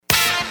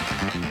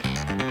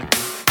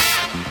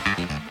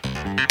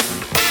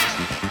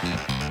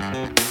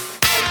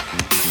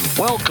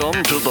Welcome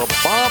to the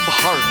Bob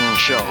Harden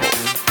Show,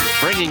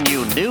 bringing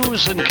you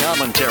news and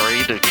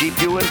commentary to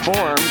keep you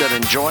informed and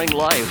enjoying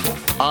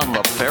life on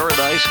the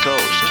Paradise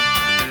Coast.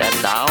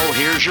 And now,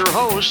 here's your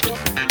host,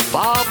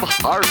 Bob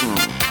Harden.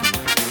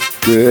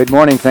 Good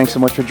morning. Thanks so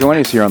much for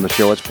joining us here on the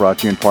show. It's brought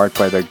to you in part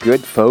by the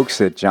good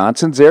folks at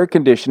Johnson's Air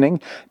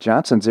Conditioning.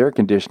 Johnson's Air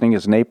Conditioning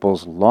is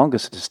Naples'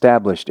 longest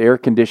established air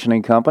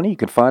conditioning company. You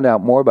can find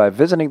out more by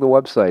visiting the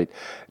website,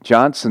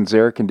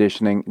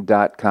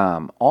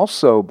 johnsonsairconditioning.com.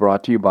 Also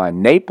brought to you by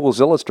Naples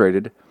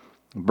Illustrated,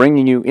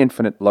 bringing you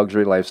infinite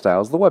luxury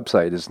lifestyles. The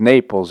website is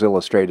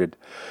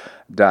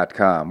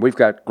naplesillustrated.com. We've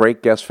got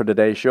great guests for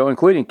today's show,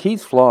 including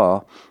Keith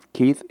Flaw.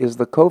 Keith is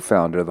the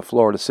co-founder of the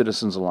Florida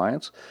Citizens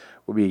Alliance.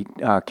 We'll be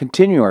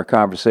continuing our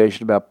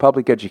conversation about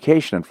public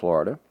education in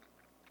Florida.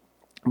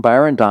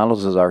 Byron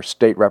Donalds is our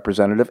state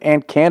representative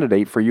and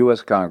candidate for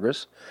U.S.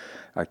 Congress,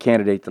 a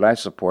candidate that I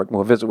support.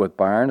 We'll visit with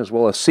Byron, as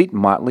well as Seton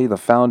Motley, the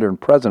founder and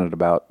president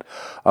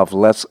of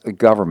Less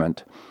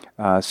Government.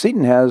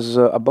 Seton has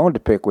a bone to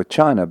pick with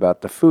China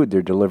about the food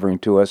they're delivering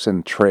to us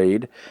in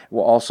trade.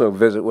 We'll also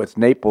visit with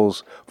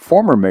Naples'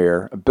 former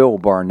mayor, Bill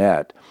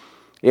Barnett.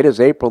 It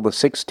is April the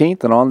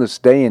 16th, and on this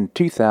day in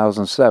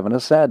 2007, a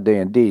sad day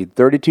indeed,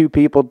 32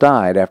 people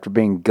died after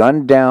being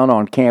gunned down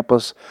on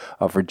campus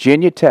of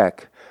Virginia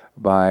Tech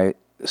by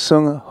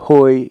Sung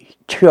Hoi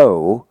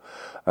Cho,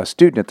 a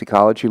student at the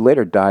college who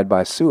later died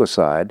by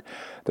suicide.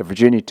 The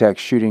Virginia Tech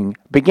shooting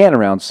began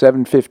around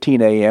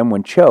 7:15 a.m.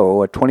 when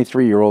Cho, a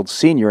 23-year-old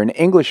senior and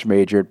English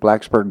major at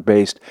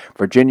Blacksburg-based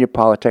Virginia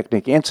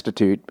Polytechnic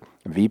Institute,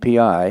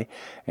 VPI,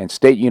 and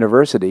State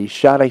University,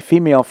 shot a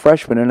female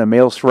freshman and a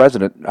male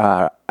resident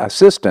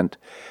assistant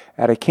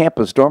at a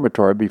campus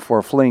dormitory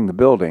before fleeing the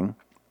building.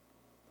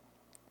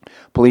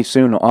 Police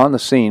soon on the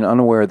scene,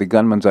 unaware of the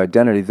gunman's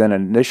identity, then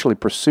initially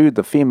pursued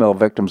the female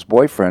victim's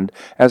boyfriend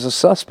as a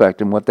suspect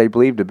in what they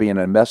believed to be an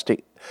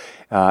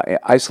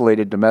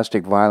isolated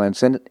domestic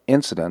violence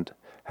incident.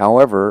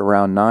 However,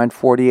 around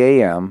 9:40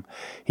 a.m.,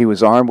 he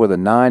was armed with a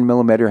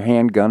 9mm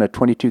handgun, a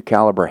 .22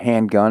 caliber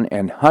handgun,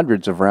 and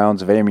hundreds of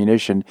rounds of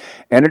ammunition,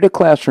 entered a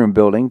classroom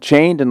building,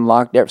 chained and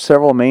locked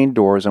several main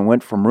doors, and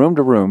went from room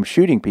to room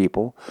shooting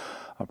people.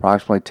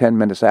 Approximately 10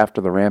 minutes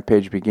after the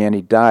rampage began,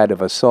 he died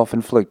of a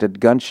self-inflicted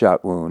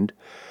gunshot wound.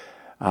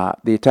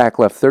 The attack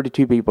left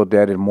 32 people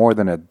dead and more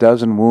than a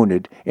dozen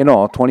wounded. In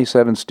all,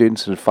 27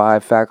 students and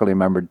 5 faculty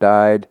members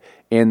died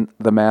in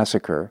the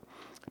massacre.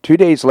 2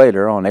 days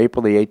later, on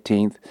April the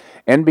 18th,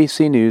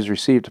 NBC News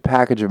received a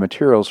package of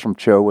materials from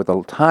Cho with a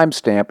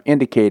timestamp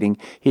indicating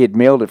he had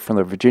mailed it from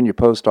the Virginia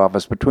Post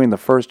Office between the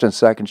first and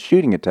second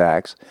shooting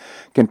attacks.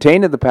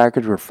 Contained in the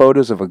package were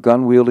photos of a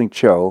gun-wielding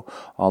Cho,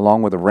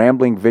 along with a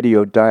rambling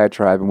video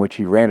diatribe in which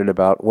he ranted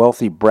about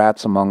wealthy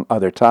brats, among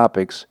other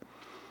topics.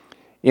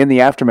 In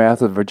the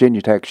aftermath of the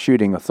Virginia Tech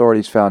shooting,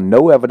 authorities found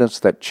no evidence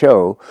that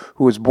Cho,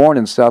 who was born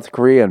in South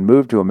Korea and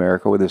moved to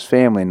America with his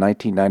family in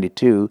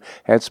 1992,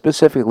 had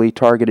specifically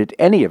targeted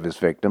any of his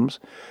victims.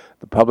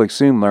 The public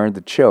soon learned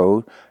that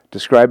Cho,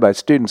 described by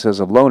students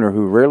as a loner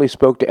who rarely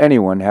spoke to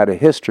anyone, had a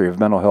history of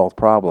mental health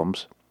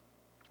problems.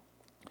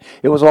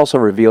 It was also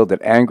revealed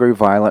that angry,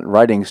 violent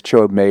writings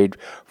Cho made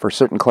for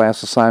certain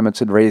class assignments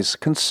had raised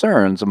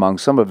concerns among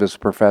some of his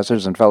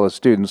professors and fellow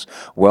students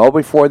well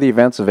before the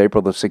events of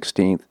April the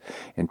 16th.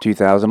 In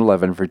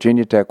 2011,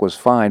 Virginia Tech was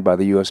fined by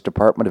the U.S.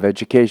 Department of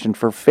Education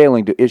for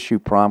failing to issue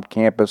prompt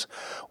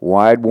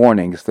campus-wide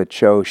warnings that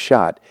Cho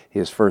shot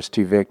his first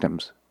 2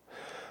 victims.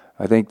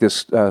 I think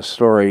this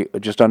story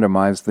just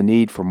undermines the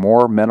need for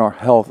more mental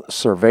health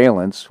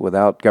surveillance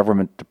without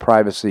government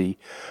privacy,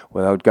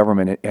 without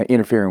government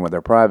interfering with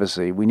their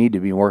privacy. We need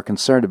to be more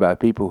concerned about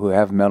people who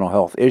have mental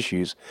health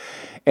issues,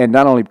 and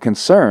not only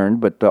concerned,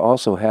 but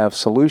also have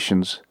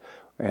solutions.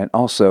 And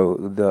also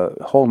the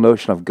whole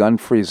notion of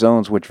gun-free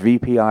zones, which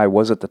VPI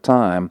was at the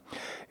time.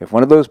 If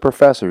one of those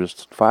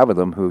professors, 5 of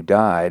them who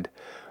died,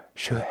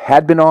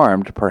 had been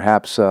armed,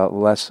 perhaps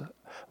less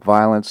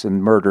violence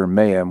and murder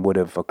mayhem would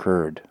have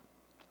occurred.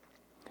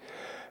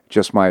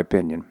 Just my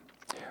opinion.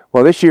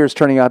 Well, this year is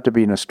turning out to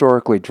be an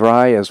historically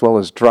dry, as well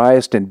as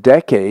driest in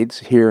decades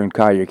here in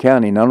Collier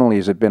County. Not only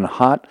has it been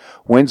hot,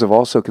 winds have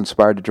also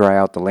conspired to dry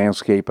out the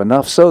landscape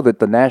enough so that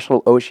the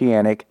National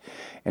Oceanic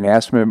and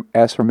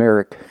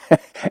Atmospheric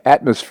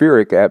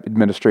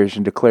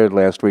Administration declared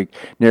last week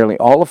nearly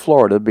all of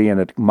Florida be in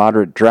a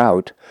moderate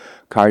drought.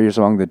 Collier is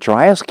among the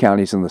driest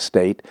counties in the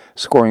state,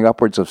 scoring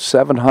upwards of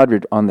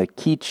 700 on the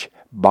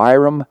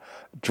Keach-Byram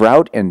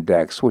Drought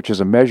Index, which is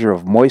a measure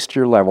of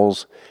moisture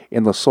levels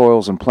in the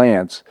soils and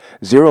plants.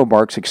 0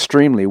 marks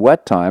extremely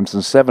wet times,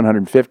 and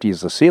 750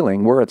 is the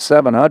ceiling. We're at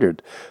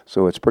 700,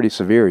 so it's pretty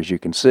severe, as you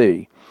can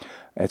see.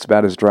 It's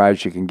about as dry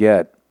as you can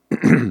get.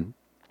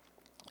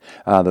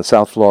 The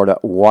South Florida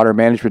Water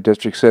Management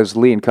District says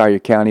Lee and Collier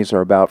counties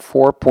are about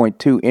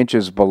 4.2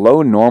 inches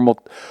below normal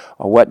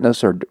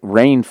wetness or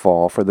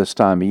rainfall for this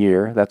time of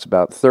year. That's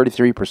about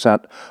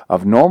 33%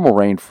 of normal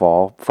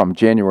rainfall from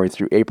January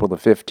through April the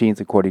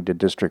 15th, according to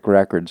district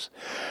records.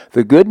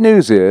 The good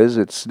news is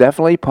it's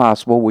definitely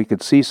possible we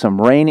could see some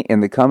rain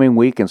in the coming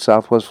week in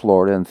Southwest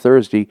Florida, and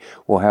Thursday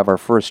we'll have our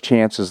first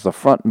chance as the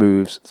front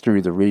moves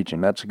through the region.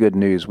 That's good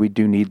news. We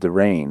do need the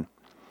rain.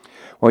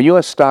 Well,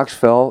 U.S. stocks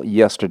fell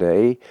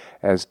yesterday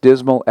as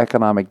dismal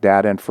economic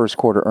data and first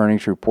quarter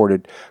earnings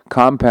reported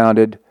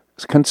compounded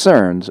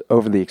concerns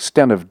over the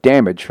extent of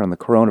damage from the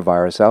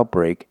coronavirus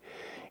outbreak.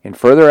 In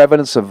further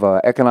evidence of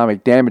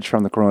economic damage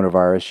from the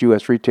coronavirus,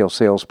 U.S. retail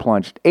sales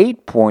plunged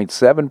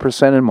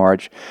 8.7% in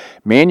March.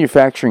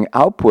 Manufacturing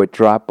output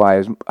dropped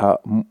by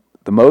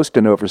the most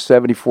in over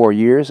 74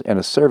 years, and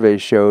a survey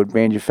showed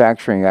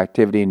manufacturing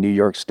activity in New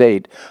York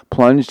State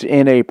plunged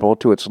in April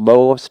to its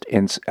lowest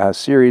in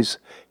series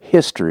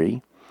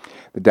history.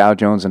 The Dow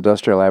Jones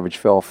Industrial Average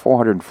fell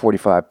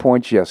 445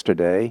 points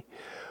yesterday.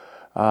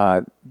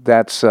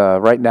 That's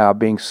right now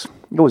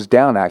it was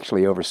down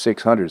actually over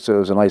 600, so it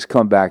was a nice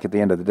comeback at the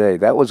end of the day.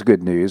 That was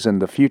good news,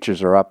 and the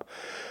futures are up.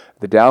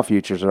 The Dow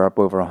futures are up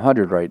over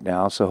 100 right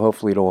now, so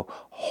hopefully it'll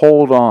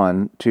hold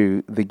on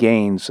to the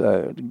gains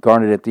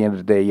garnered at the end of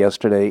the day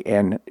yesterday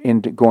and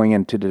going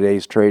into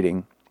today's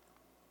trading.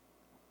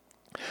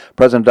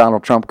 President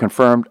Donald Trump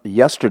confirmed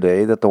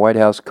yesterday that the White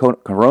House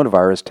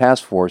Coronavirus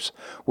Task Force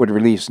would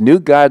release new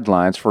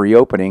guidelines for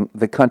reopening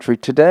the country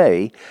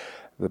today.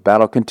 The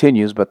battle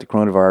continues, but the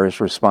coronavirus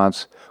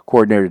response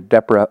coordinator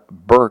Deborah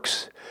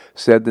Birx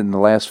said that in the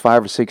last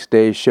 5 or 6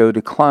 days showed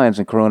declines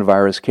in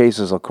coronavirus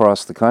cases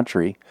across the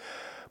country.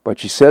 But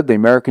she said the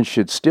Americans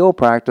should still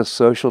practice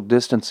social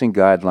distancing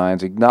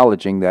guidelines,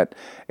 acknowledging that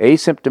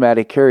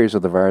asymptomatic carriers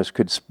of the virus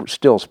could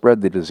still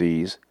spread the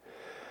disease.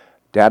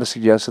 Data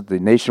suggests that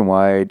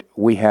nationwide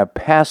we have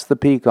passed the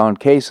peak on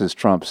cases,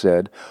 Trump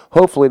said.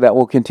 Hopefully that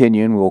will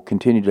continue and we'll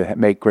continue to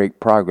make great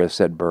progress,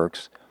 said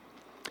Birx.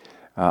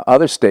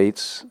 Other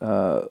states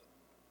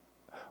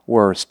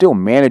were still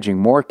managing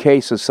more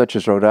cases, such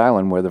as Rhode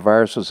Island, where the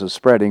virus is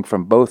spreading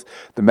from both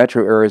the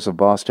metro areas of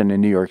Boston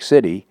and New York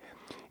City.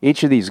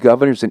 Each of these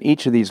governors and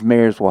each of these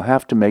mayors will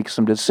have to make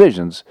some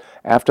decisions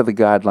after the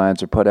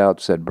guidelines are put out,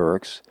 said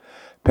Birx.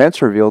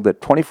 Pence revealed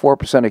that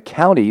 24% of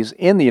counties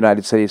in the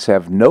United States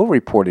have no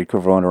reported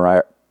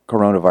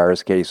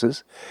coronavirus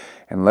cases,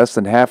 and less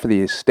than half of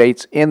the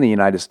states in the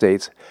United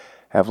States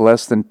have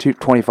less than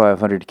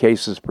 2,500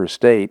 cases per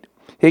state.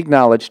 He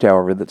acknowledged,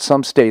 however, that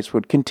some states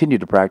would continue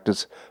to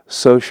practice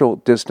social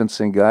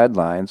distancing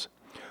guidelines.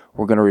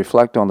 We're going to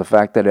reflect on the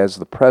fact that, as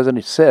the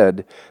president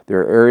said, there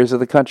are areas of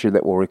the country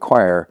that will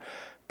require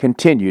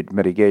continued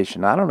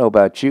mitigation. I don't know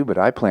about you, but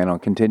I plan on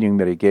continuing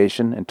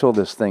mitigation until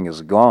this thing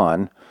is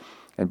gone.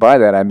 And by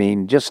that, I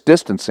mean just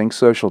distancing,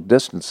 social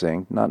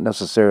distancing, not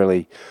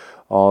necessarily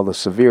all the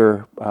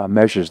severe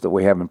measures that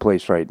we have in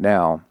place right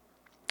now.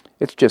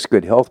 It's just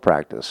good health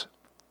practice.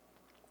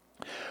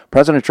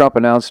 President Trump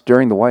announced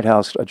during the White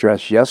House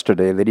address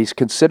yesterday that he's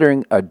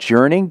considering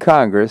adjourning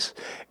Congress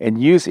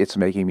and it's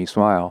making me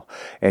smile,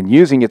 and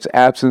using its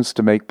absence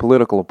to make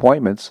political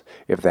appointments.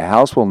 If the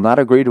House will not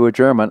agree to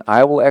adjournment,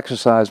 I will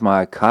exercise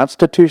my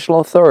constitutional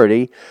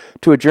authority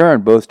to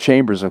adjourn both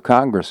chambers of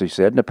Congress, he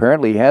said, and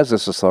apparently he has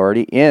this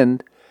authority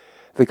in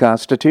the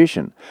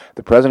Constitution.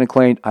 The president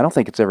claimed, I don't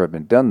think it's ever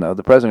been done though,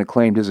 the president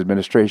claimed his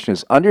administration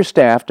is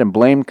understaffed and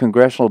blamed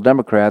congressional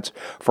Democrats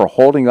for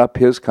holding up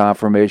his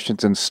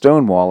confirmations and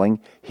stonewalling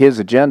his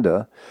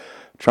agenda.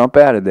 Trump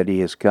added that he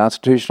has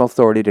constitutional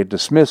authority to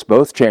dismiss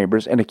both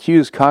chambers and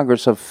accused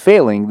Congress of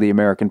failing the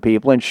American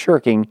people and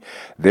shirking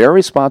their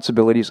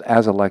responsibilities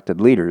as elected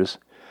leaders.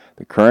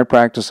 The current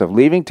practice of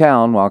leaving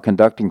town while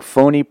conducting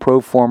phony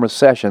pro forma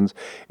sessions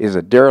is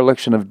a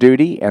dereliction of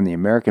duty, and the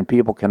American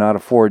people cannot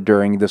afford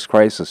during this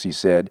crisis, he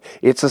said.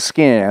 It's a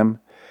scam,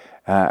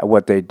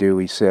 what they do,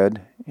 he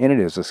said, and it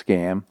is a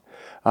scam.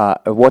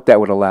 What that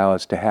would allow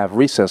us to have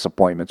recess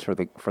appointments for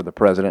the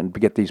president and to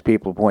get these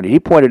people appointed. He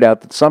pointed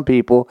out that some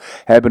people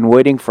have been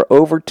waiting for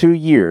over 2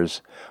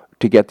 years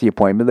to get the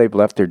appointment. They've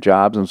left their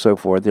jobs and so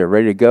forth. They're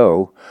ready to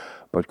go,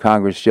 but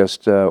Congress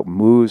just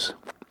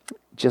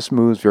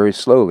moves very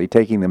slowly,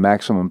 taking the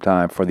maximum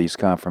time for these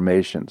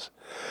confirmations.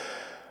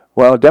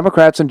 Well,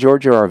 Democrats in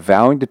Georgia are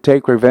vowing to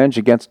take revenge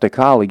against a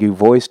colleague who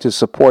voiced his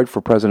support for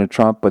President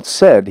Trump but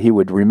said he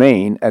would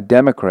remain a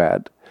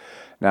Democrat.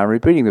 Now, I'm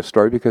repeating this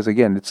story because,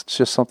 again, it's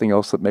just something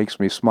else that makes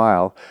me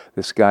smile.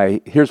 This guy,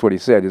 here's what he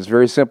said. It's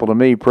very simple to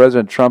me.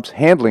 President Trump's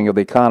handling of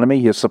the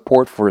economy, his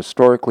support for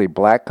historically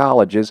black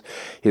colleges,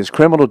 his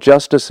criminal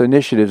justice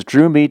initiatives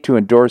drew me to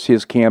endorse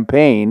his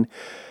campaign.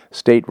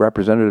 State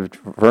Representative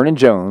Vernon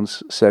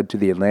Jones said to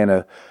the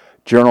Atlanta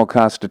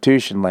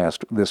Journal-Constitution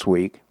this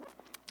week.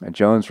 And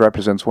Jones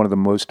represents one of the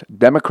most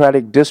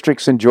Democratic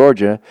districts in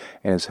Georgia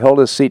and has held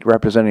his seat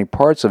representing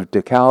parts of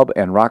DeKalb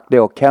and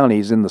Rockdale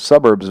counties in the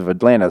suburbs of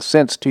Atlanta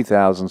since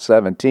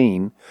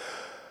 2017.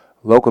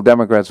 Local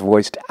Democrats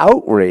voiced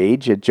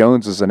outrage at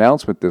Jones's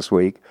announcement this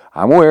week.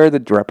 I'm aware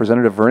that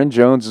Representative Vernon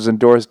Jones has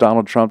endorsed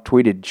Donald Trump,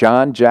 tweeted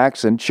John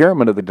Jackson,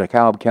 chairman of the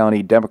DeKalb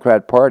County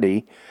Democrat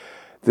Party.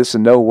 This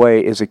in no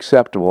way is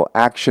acceptable.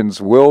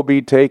 Actions will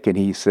be taken,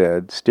 he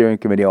said. Steering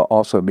committee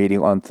also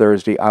meeting on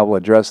Thursday. I will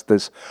address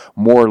this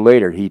more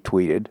later, he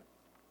tweeted.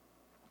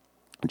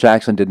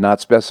 Jackson did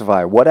not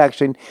specify what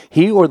action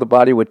he or the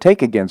body would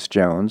take against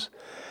Jones.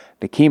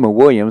 Nikema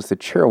Williams, the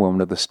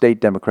chairwoman of the state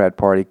Democrat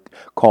Party,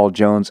 called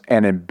Jones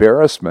an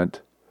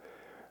embarrassment.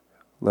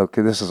 Look,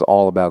 this is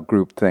all about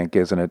groupthink,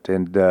 isn't it?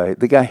 And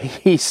the guy,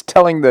 he's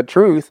telling the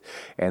truth,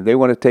 and they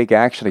want to take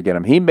action against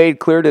him. He made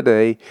clear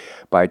today,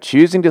 by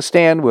choosing to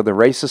stand with a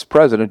racist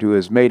president who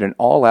has made an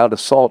all-out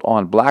assault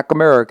on black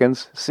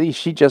Americans, see,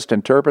 she just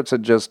interprets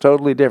it just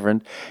totally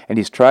different, and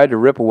he's tried to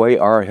rip away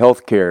our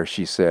health care,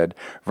 she said.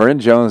 Vernon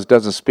Jones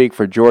doesn't speak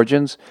for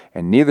Georgians,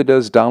 and neither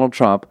does Donald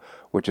Trump,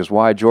 which is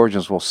why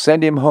Georgians will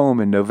send him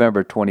home in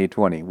November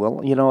 2020.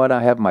 Well, you know what?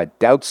 I have my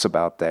doubts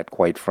about that,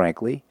 quite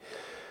frankly.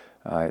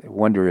 I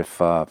wonder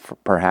if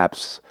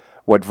perhaps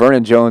what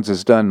Vernon Jones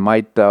has done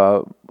might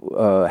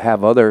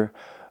have other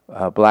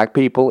black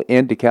people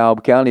in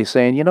DeKalb County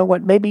saying, you know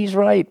what, maybe he's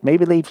right.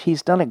 Maybe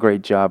he's done a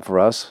great job for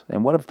us.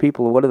 And what have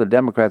the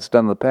Democrats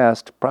done in the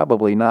past?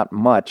 Probably not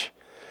much.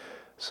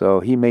 So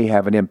he may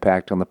have an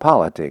impact on the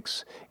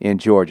politics in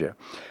Georgia.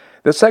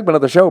 This segment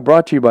of the show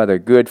brought to you by the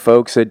good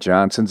folks at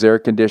Johnson's Air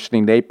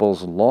Conditioning,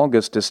 Naples'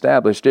 longest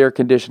established air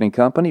conditioning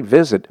company.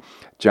 Visit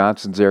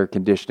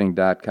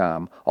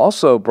johnsonsairconditioning.com.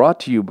 Also brought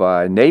to you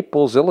by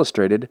Naples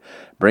Illustrated,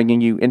 bringing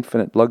you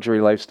infinite luxury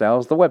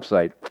lifestyles. The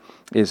website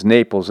is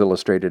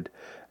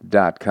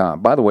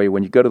naplesillustrated.com. By the way,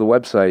 when you go to the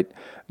website,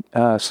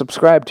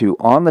 subscribe to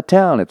On the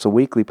Town. It's a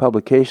weekly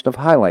publication of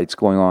highlights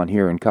going on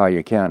here in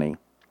Collier County.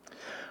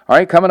 All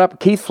right, coming up,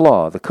 Keith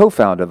Flaw, the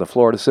co-founder of the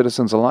Florida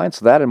Citizens Alliance.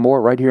 That and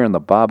more right here on The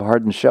Bob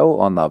Harden Show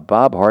on the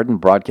Bob Harden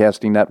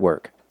Broadcasting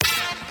Network.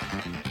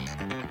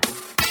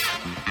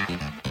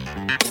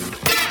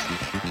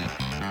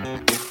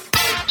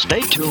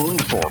 Stay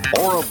tuned for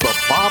more of The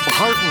Bob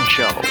Harden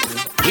Show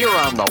here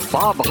on the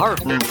Bob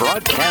Harden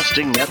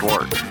Broadcasting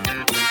Network.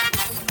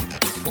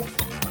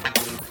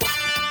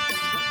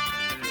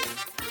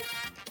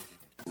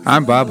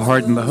 I'm Bob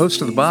Harden, the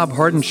host of The Bob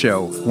Harden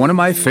Show. One of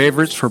my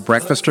favorites for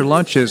breakfast or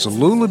lunch is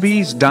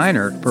Lulabee's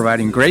Diner,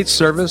 providing great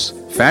service,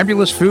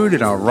 fabulous food,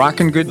 and a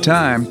rockin' good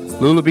time.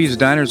 Lulabee's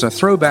Diner is a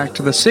throwback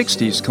to the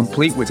 60s,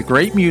 complete with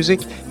great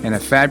music and a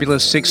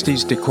fabulous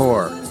 60s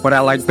decor. What I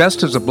like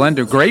best is a blend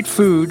of great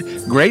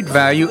food, great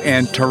value,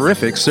 and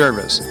terrific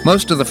service.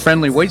 Most of the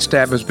friendly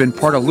waitstaff has been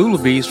part of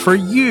Lulabee's for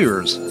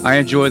years. I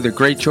enjoy the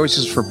great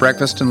choices for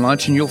breakfast and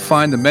lunch, and you'll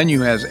find the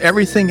menu has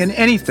everything and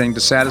anything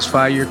to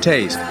satisfy your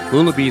taste.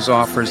 Lulabee's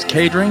offers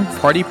catering,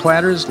 party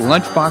platters,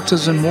 lunch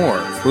boxes, and more.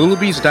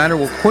 Lulabee's Diner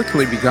will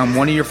quickly become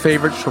one of your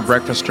favorites for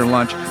breakfast or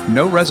lunch.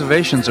 No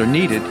reservations are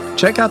needed.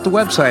 Check out the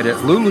website at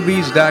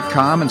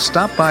lulabees.com and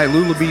stop by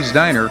Lulabee's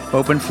Diner,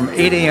 open from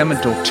 8 a.m.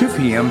 until 2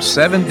 p.m.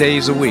 7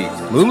 days a week.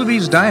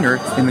 Lulabee's Diner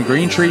in the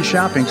Green Tree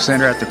Shopping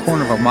Center at the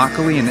corner of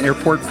Immokalee and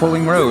Airport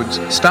Pulling Roads.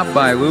 Stop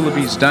by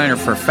Lulabee's Diner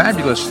for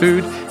fabulous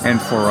food and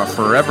for a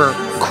forever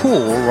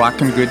cool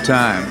rockin' good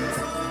time.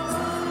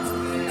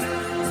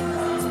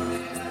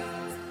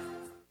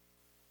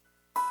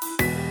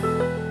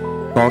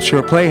 Gulf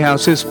Shore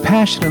Playhouse is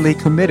passionately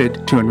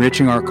committed to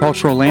enriching our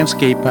cultural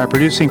landscape by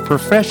producing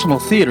professional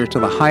theater to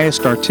the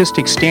highest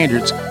artistic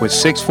standards with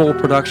 6 full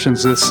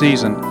productions this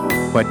season.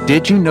 But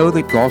did you know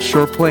that Gulf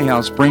Shore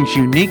Playhouse brings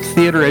unique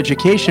theater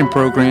education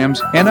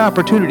programs and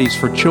opportunities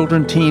for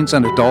children, teens,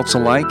 and adults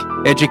alike?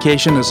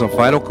 Education is a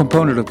vital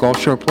component of Gulf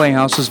Shore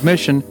Playhouse's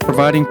mission,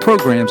 providing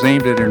programs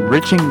aimed at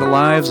enriching the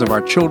lives of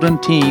our children,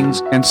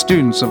 teens, and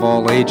students of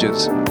all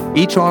ages.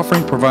 Each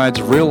offering provides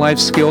real-life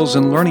skills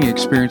and learning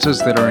experiences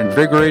that are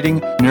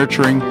invigorating,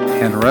 nurturing,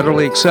 and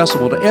readily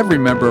accessible to every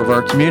member of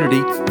our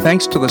community,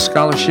 thanks to the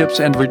scholarships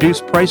and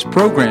reduced-price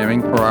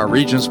programming for our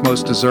region's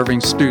most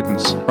deserving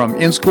students. From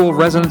in-school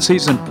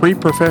residencies and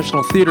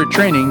pre-professional theater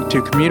training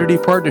to community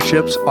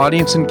partnerships,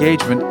 audience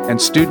engagement, and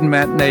student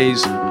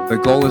matinees, the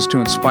goal is to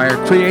inspire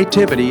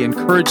creativity,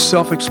 encourage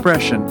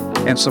self-expression,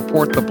 and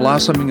support the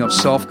blossoming of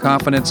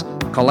self-confidence,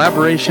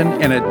 collaboration,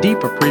 and a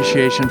deep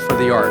appreciation for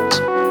the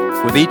arts.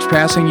 With each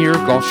passing year,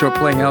 Gulf Shore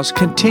Playhouse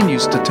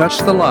continues to touch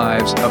the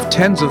lives of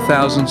tens of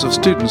thousands of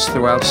students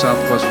throughout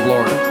Southwest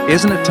Florida.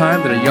 Isn't it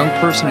time that a young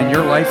person in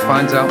your life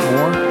finds out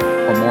more?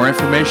 For more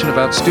information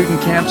about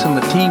student camps and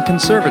the Teen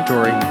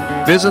Conservatory,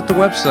 visit the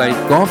website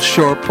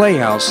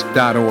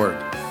gulfshoreplayhouse.org.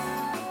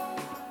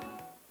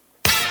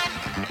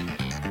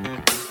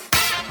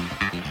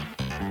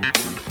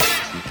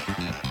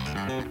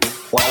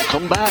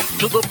 Welcome back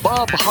to the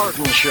Bob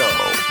Harden Show.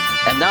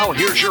 And now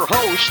here's your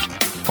host,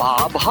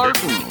 Bob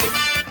Harden.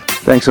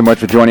 Thanks so much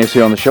for joining us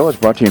here on the show. It's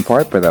brought to you in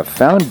part by the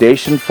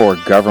Foundation for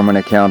Government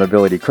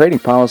Accountability, creating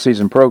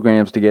policies and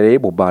programs to get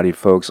able-bodied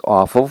folks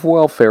off of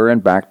welfare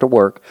and back to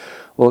work.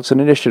 Well, it's an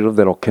initiative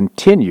that'll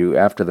continue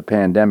after the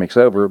pandemic's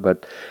over,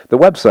 but the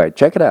website,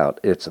 check it out.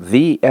 It's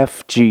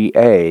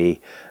thefga.org.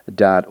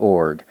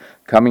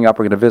 Coming up,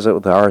 we're going to visit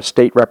with our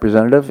state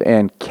representative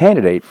and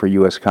candidate for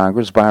U.S.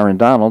 Congress, Byron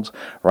Donalds.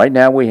 Right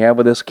now we have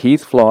with us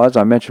Keith Flaw, as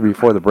I mentioned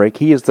before the break.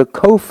 He is the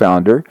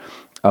co-founder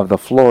of the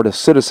Florida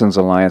Citizens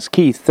Alliance.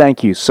 Keith,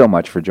 thank you so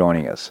much for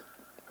joining us.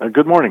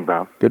 Good morning,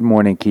 Bob. Good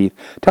morning, Keith.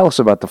 Tell us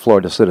about the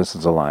Florida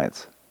Citizens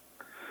Alliance.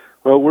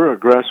 Well, we're a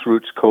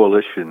grassroots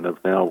coalition of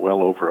now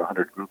well over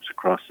 100 groups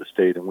across the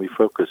state, and we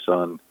focus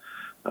on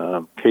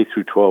K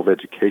through 12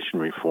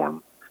 education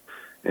reform.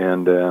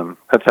 And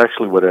that's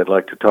actually what I'd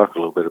like to talk a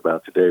little bit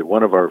about today.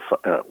 One of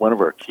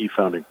our key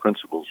founding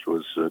principles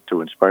was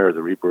to inspire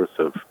the rebirth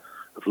of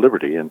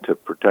liberty and to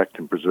protect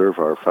and preserve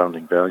our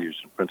founding values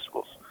and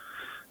principles.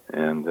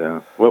 And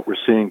what we're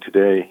seeing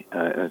today,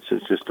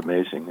 it's just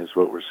amazing, is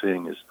what we're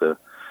seeing is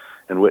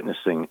and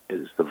witnessing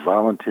is the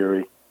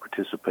voluntary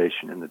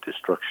participation in the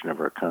destruction of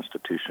our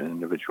Constitution and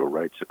individual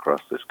rights across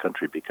this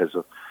country because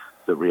of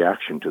the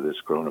reaction to this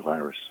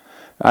coronavirus.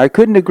 I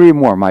couldn't agree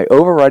more. My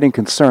overriding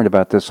concern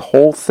about this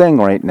whole thing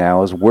right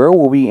now is where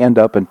will we end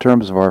up in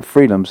terms of our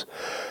freedoms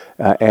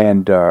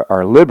and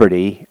our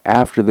liberty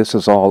after this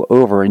is all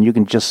over, and you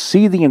can just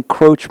see the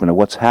encroachment of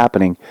what's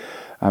happening.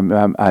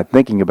 I'm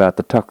thinking about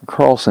the Tucker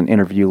Carlson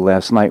interview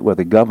last night with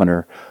the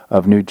governor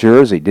of New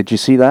Jersey. Did you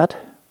see that?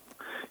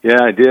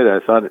 Yeah, I did. I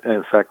thought,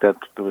 in fact, that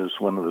was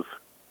one of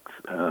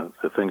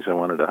the things I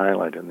wanted to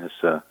highlight in this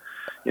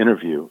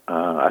interview.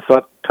 I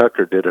thought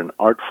Tucker did an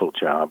artful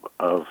job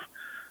of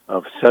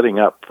setting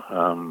up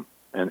and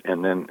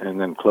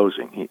then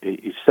closing.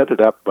 He set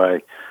it up by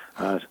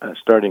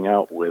starting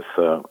out with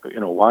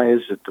why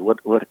is it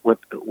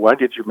why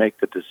did you make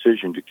the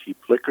decision to keep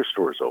liquor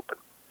stores open?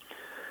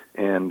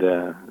 And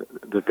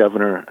the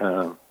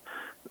governor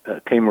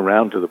came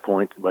around to the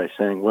point by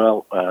saying,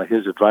 well,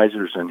 his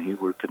advisors and he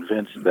were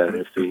convinced that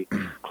if they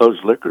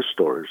closed liquor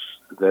stores,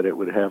 that it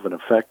would have an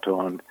effect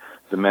on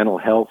the mental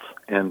health,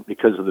 and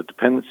because of the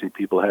dependency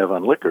people have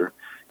on liquor,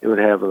 it would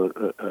have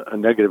a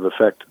negative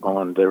effect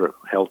on their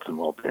health and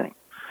well-being.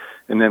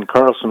 And then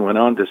Carlson went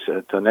on to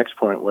say, the next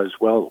point was,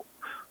 well,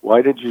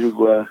 why did you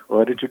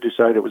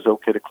decide it was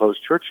okay to close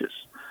churches?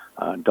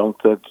 Don't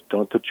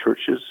the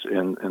churches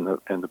and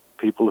the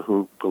people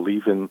who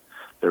believe in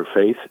their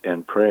faith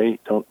and pray,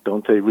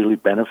 don't they really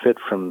benefit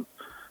from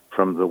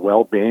the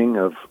well-being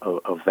of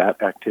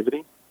that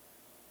activity?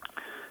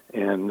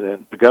 And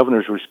the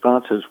governor's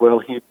response is, well,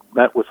 he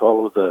met with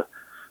all of the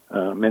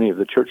many of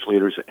the church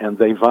leaders, and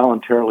they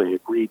voluntarily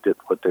agreed that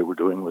what they were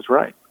doing was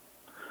right.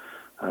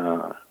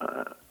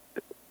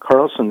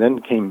 Carlson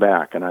then came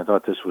back, and I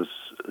thought this was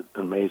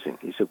amazing.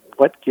 He said,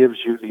 what gives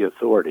you the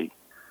authority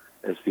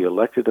as the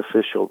elected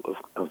official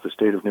of the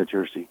state of New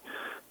Jersey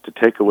to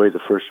take away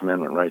the First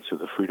Amendment rights of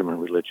the freedom of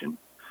religion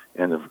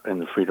and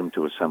the freedom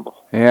to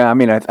assemble? Yeah, I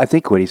mean, I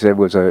think what he said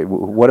was,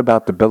 what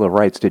about the Bill of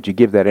Rights? Did you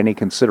give that any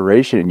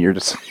consideration in your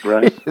decision?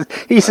 Right.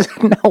 He said,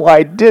 no,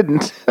 I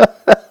didn't.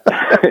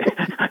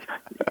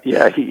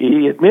 Yeah,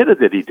 he admitted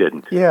that he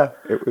didn't. Yeah.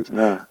 It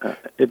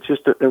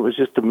was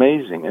just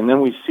amazing. And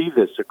then we see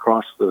this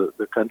across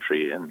the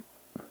country, and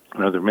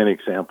there are many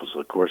examples,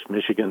 of course,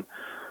 Michigan,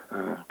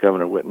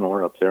 Governor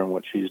Whitmore up there and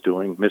what she's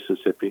doing,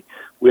 Mississippi.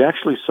 We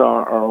actually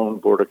saw our own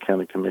Board of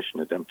County Commission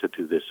attempt to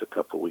do this a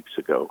couple of weeks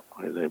ago.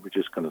 They were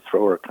just going to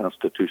throw our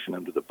Constitution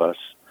under the bus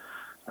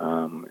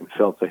and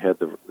felt they had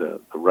the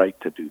right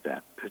to do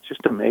that. It's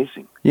just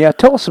amazing. Yeah,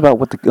 tell us about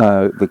what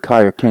the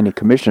Collier County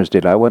Commissioners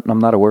did. I'm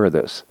not aware of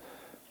this.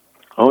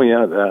 Oh,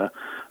 yeah.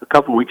 A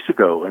couple of weeks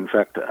ago, in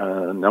fact,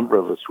 a number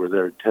of us were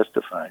there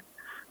testifying.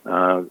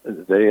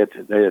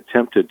 They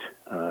attempted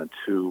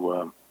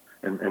to...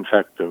 in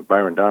fact,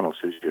 Byron Donalds,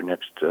 who's your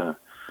next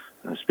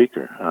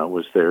speaker,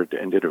 was there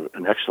and did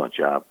an excellent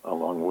job,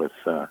 along with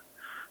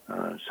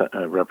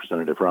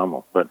Representative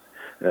Rommel. But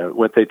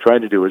what they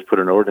tried to do was put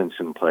an ordinance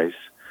in place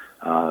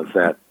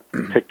that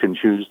picked and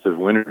chose the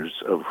winners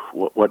of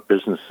what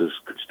businesses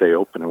could stay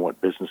open and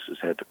what businesses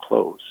had to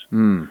close.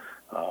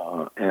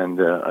 And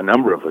a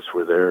number of us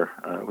were there.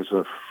 It was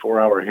a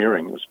 4-hour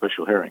hearing, a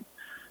special hearing,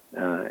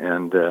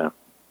 and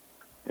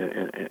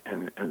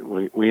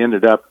we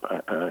ended up,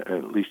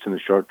 at least in the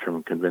short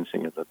term,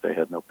 convincing it that they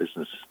had no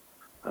business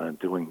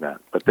doing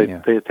that. But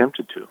they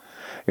attempted to.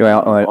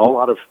 All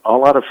out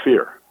of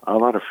fear. A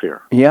lot of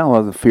fear. Yeah,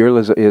 well, the fear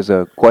is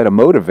quite a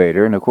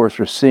motivator, and of course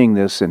we're seeing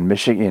this in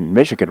Michigan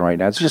right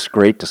now. It's just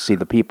great to see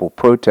the people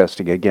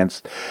protesting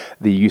against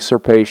the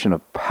usurpation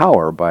of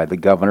power by the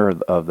governor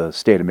of the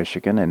state of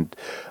Michigan, and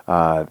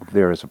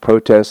there is a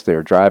protest.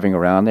 They're driving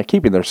around. They're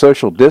keeping their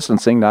social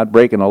distancing, not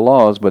breaking the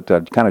laws, but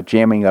kind of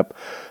jamming up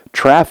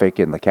traffic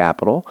in the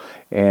Capitol,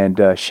 and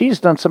she's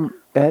done some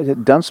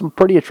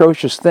pretty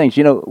atrocious things.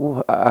 You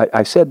know,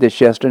 I said this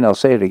yesterday, and I'll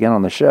say it again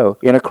on the show.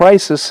 In a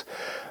crisis,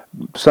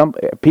 some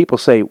people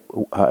say,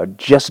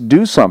 just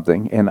do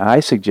something, and I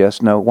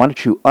suggest, no, why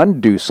don't you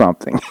undo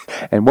something?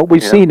 And what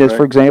we've seen is,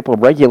 for example,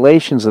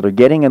 regulations that are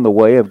getting in the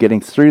way of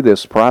getting through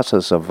this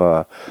process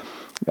of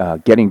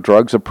getting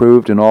drugs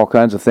approved and all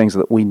kinds of things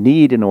that we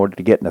need in order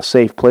to get in a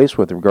safe place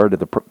with regard to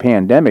the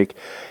pandemic.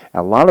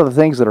 A lot of the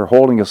things that are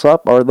holding us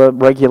up are the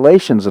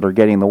regulations that are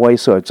getting in the way,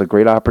 so it's a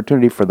great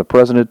opportunity for the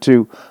president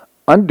to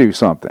undo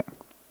something.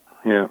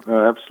 Yeah,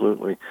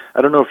 absolutely.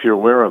 I don't know if you're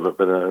aware of it,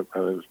 but it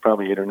was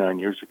probably 8 or 9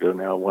 years ago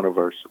now, one of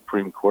our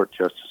Supreme Court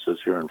justices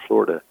here in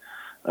Florida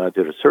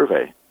did a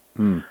survey.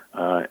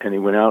 And he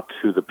went out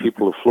to the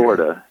people of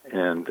Florida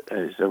and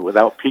he said,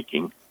 without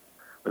peeking,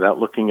 without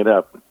looking it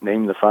up,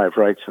 name the 5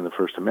 rights in the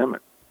First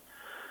Amendment.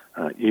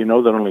 You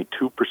know that only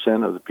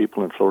 2% of the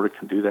people in Florida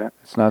can do that?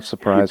 It's not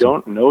surprising. If you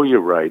don't know your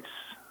rights,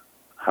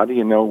 how do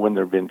you know when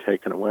they're being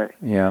taken away?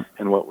 Yeah.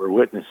 And what we're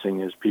witnessing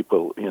is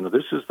people,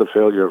 this is the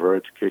failure of our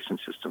education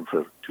system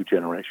for 2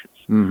 generations.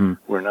 Mm-hmm.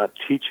 We're not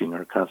teaching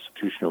our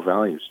constitutional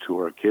values to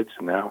our kids,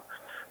 and now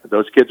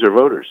those kids are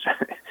voters,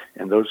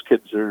 and those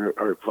kids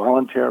are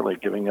voluntarily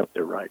giving up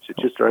their rights. It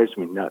just drives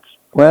me nuts.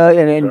 Well,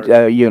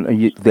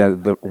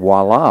 the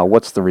voila,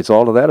 what's the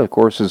result of that, of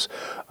course, is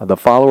the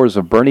followers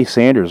of Bernie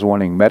Sanders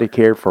wanting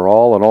Medicare for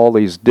all and all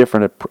these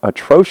different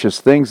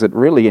atrocious things that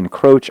really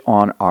encroach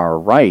on our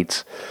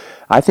rights.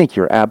 I think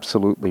you're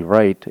absolutely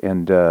right,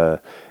 and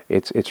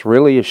it's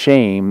really a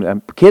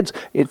shame. Kids,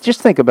 just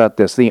think about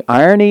this. The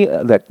irony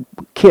that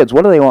kids,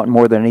 what do they want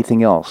more than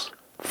anything else?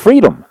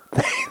 Freedom.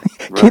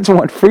 Kids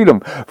want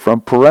freedom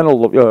from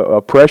parental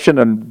oppression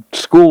and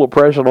school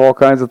oppression, all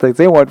kinds of things.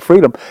 They want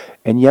freedom,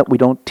 and yet we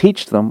don't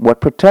teach them what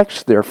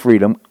protects their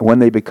freedom when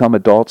they become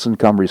adults and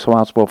become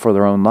responsible for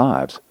their own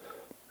lives.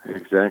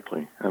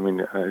 Exactly. I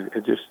mean,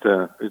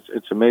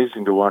 it's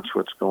amazing to watch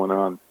what's going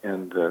on,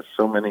 and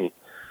so many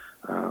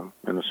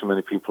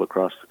people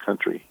across the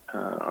country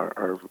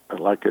are,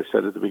 like I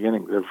said at the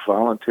beginning, they're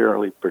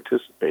voluntarily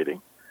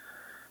participating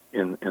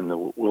in the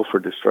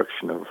willful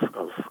destruction of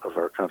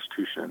our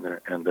Constitution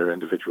and their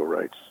individual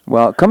rights.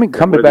 Well, coming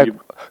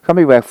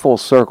back full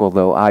circle,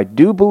 though, I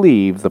do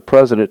believe the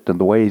president and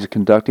the way he's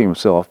conducting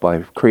himself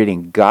by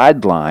creating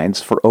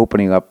guidelines for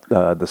opening up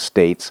the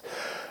states,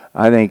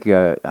 I think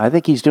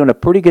he's doing a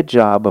pretty good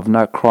job of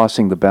not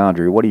crossing the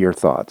boundary. What are your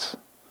thoughts?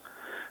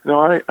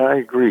 No, I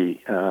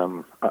agree.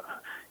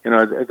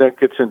 That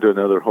gets into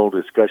another whole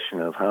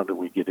discussion of how do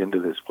we get into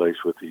this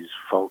place with these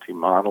faulty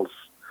models.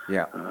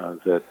 Yeah.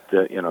 And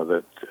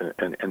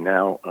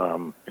now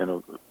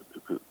the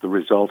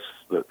results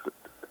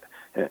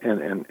and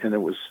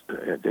it was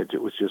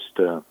just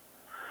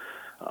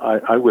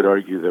I would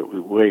argue that we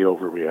way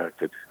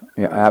overreacted.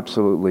 Yeah,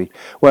 absolutely.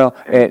 Well,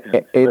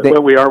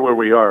 but we are where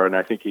we are, and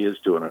I think he is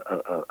doing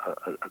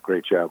a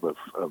great job of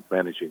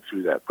managing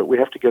through that. But we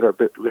have to get our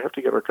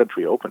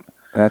country open.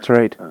 That's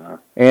right.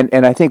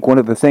 And I think one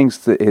of the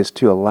things is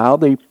to allow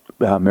the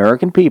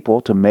American people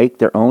to make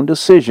their own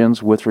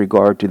decisions with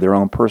regard to their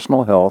own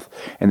personal health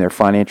and their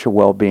financial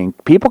well-being.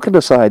 People can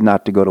decide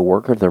not to go to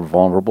work if they're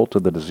vulnerable to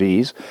the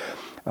disease.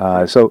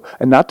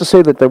 And not to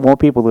say that there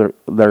won't people that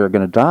are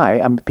going to die.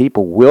 I mean,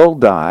 people will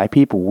die.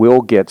 People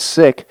will get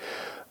sick.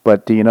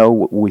 But,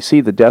 we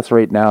see the death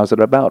rate now is at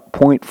about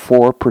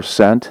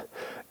 0.4%.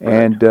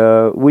 And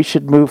we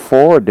should move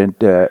forward, and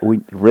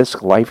we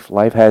risk life.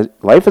 Life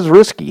is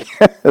risky.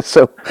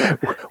 So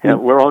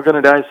we're all going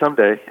to die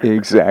someday.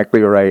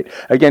 Exactly right.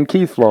 Again,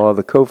 Keith Flaugh,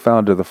 the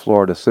co-founder of the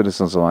Florida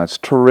Citizens Alliance,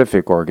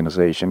 terrific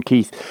organization.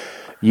 Keith,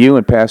 you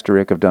and Pastor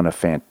Rick have done a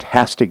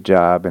fantastic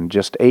job in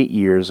just 8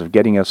 years of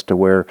getting us to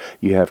where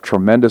you have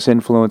tremendous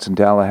influence in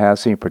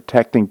Tallahassee in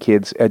protecting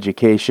kids'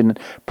 education,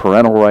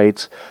 parental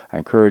rights. I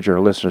encourage our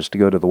listeners to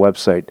go to the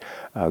website,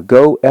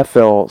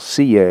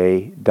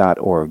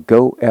 goflca.org,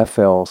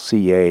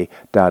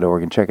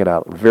 goflca.org, and check it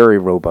out. Very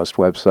robust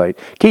website.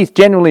 Keith,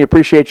 genuinely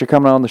appreciate you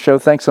coming on the show.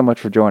 Thanks so much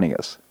for joining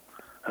us.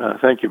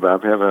 Thank you,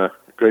 Bob. Have a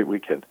great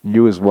weekend.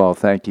 You as well.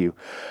 Thank you.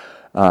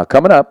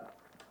 Coming up,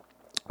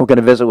 we're going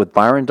to visit with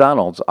Byron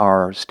Donalds,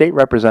 our state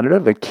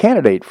representative and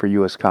candidate for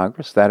U.S.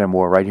 Congress. That and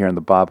more right here on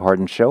The Bob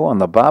Harden Show on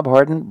the Bob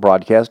Harden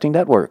Broadcasting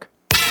Network.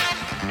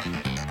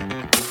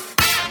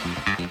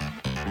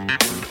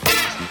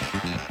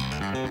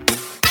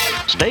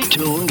 Stay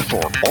tuned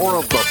for more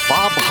of The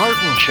Bob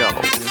Harden Show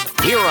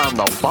here on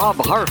the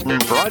Bob Harden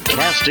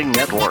Broadcasting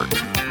Network.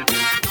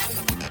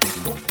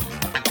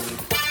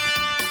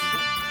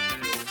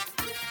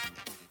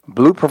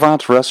 Blue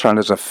Provence Restaurant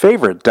is a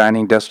favorite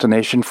dining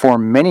destination for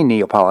many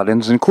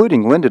Neapolitans,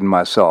 including Lyndon and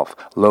myself.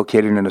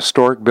 Located in an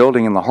historic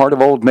building in the heart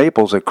of Old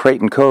Naples at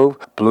Creighton Cove,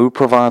 Blue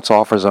Provence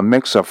offers a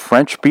mix of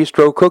French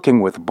bistro cooking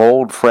with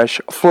bold,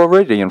 fresh,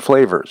 Floridian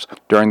flavors.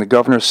 During the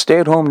governor's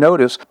stay-at-home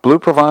notice, Blue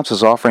Provence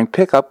is offering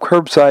pickup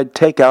curbside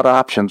takeout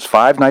options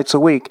 5 nights a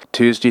week,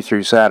 Tuesday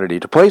through Saturday.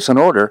 To place an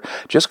order,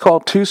 just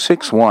call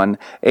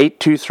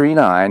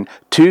 261-8239,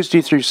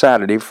 Tuesday through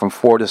Saturday from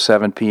 4 to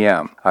 7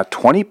 p.m. A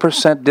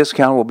 20%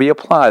 discount will be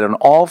applied on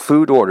all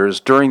food orders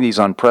during these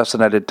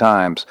unprecedented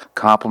times.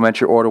 Complement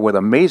your order with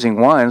amazing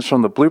wines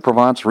from the Blue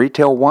Provence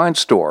Retail Wine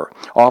Store,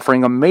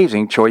 offering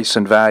amazing choice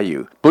and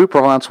value. Blue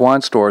Provence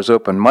Wine Store is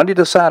open Monday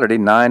to Saturday,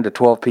 9 to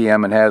 12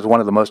 p.m. and has one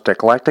of the most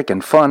eclectic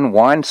and fun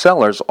wine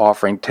cellars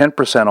offering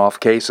 10% off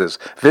cases.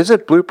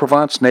 Visit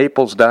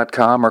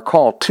BlueProvenceNaples.com or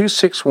call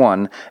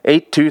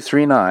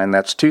 261-8239.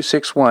 That's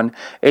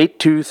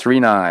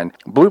 261-8239.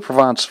 Blue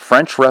Provence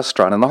French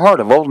Restaurant in the heart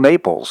of Old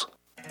Naples.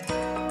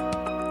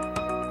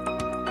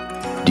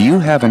 Do you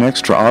have an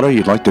extra auto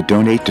you'd like to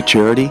donate to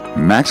charity?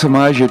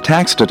 Maximize your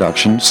tax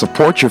deduction,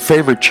 support your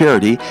favorite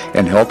charity,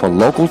 and help a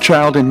local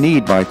child in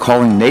need by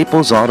calling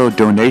Naples Auto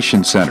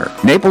Donation Center.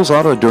 Naples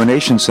Auto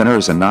Donation Center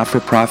is a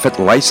not-for-profit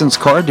licensed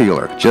car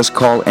dealer. Just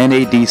call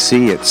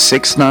NADC at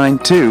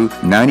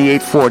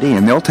 692-9840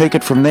 and they'll take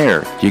it from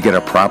there. You get a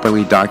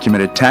properly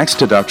documented tax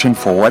deduction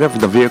for whatever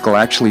the vehicle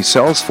actually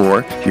sells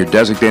for. Your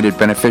designated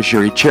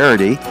beneficiary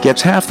charity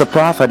gets half the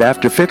profit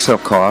after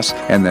fix-up costs,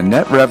 and the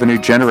net revenue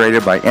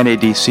generated by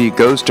NADC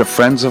goes to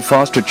Friends of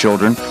Foster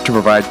Children to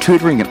provide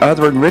tutoring and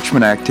other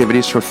enrichment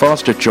activities for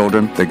foster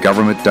children the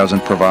government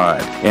doesn't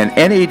provide. And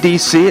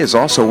NADC is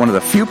also one of the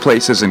few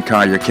places in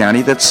Collier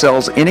County that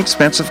sells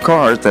inexpensive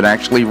cars that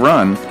actually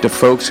run to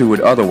folks who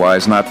would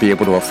otherwise not be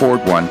able to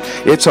afford one.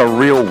 It's a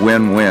real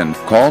win-win.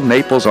 Call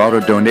Naples Auto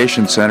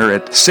Donation Center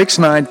at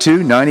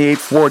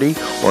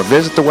 692-9840 or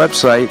visit the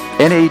website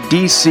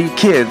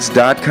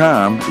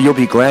nadckids.com. You'll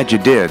be glad you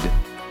did.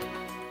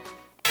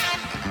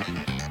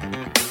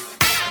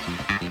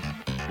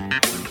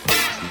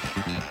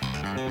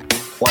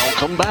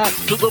 Welcome back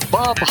to the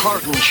Bob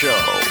Harden Show.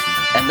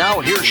 And now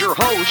here's your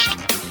host,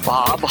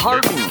 Bob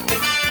Harden.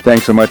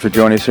 Thanks so much for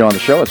joining us here on the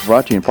show. It's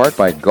brought to you in part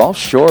by Gulf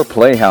Shore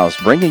Playhouse,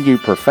 bringing you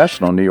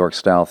professional New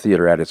York-style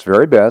theater at its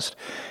very best.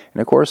 And,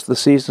 of course, the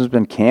season's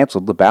been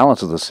canceled, the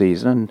balance of the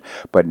season.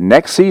 But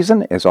next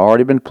season has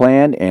already been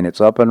planned, and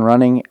it's up and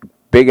running.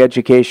 Big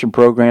education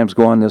programs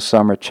going this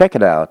summer. Check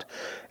it out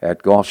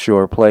at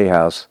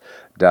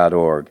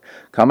gulfshoreplayhouse.org.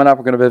 Coming up,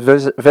 we're going to be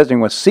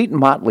visiting with Seton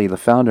Motley, the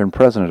founder and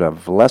president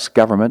of Less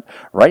Government.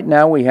 Right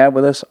now, we have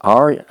with us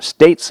our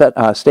state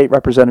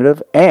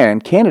representative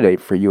and candidate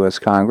for U.S.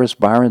 Congress,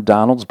 Byron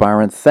Donalds.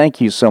 Byron, thank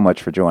you so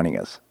much for joining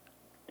us.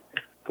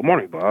 Good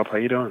morning, Bob. How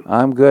you doing?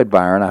 I'm good,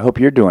 Byron. I hope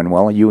you're doing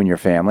well, you and your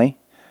family.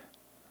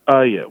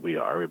 Yeah, we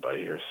are.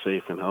 Everybody here is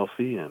safe and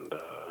healthy, and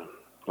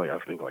I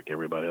think like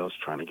everybody else,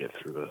 trying to get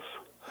through this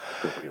as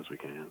quickly as we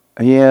can.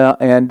 Yeah,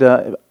 and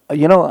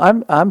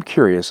I'm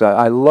curious.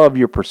 I love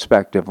your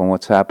perspective on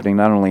what's happening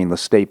not only in the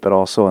state but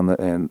also in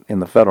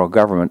the federal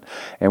government.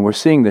 And we're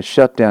seeing the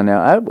shutdown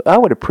now. I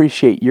would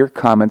appreciate your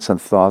comments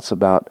and thoughts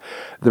about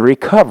the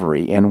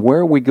recovery and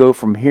where we go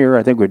from here.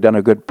 I think we've done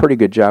a pretty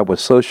good job with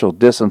social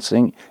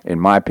distancing, in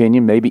my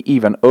opinion. Maybe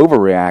even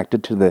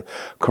overreacted to the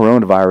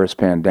coronavirus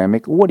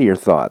pandemic. What are your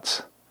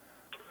thoughts?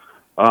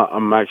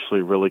 I'm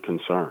actually really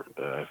concerned.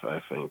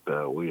 I think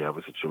that we have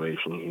a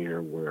situation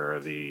here where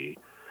the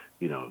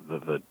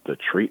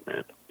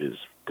treatment is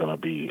going to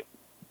be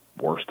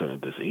worse than a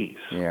disease.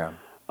 Yeah.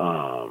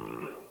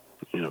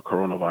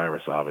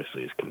 Coronavirus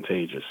obviously is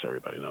contagious.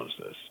 Everybody knows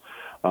this.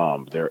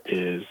 There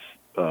is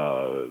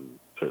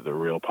the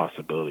real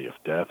possibility of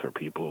death, or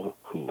people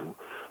who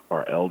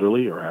are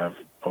elderly or have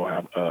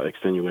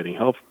extenuating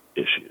health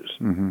issues.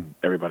 Mm-hmm.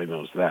 Everybody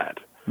knows that.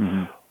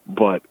 Mm-hmm.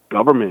 But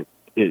government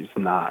is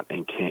not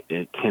and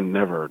can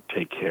never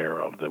take care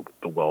of the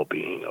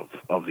well-being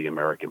of the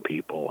American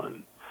people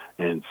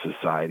and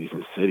societies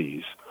and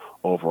cities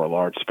over a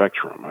large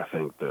spectrum. I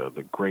think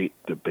the great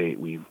debate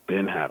we've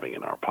been having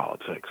in our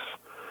politics,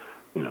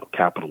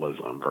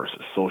 capitalism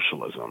versus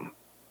socialism,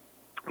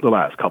 the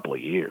last couple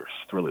of years,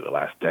 really the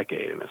last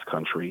decade in this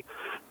country,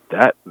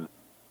 that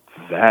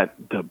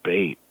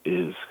debate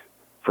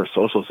for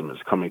socialism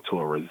is coming to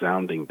a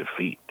resounding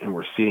defeat, and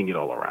we're seeing it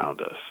all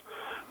around us.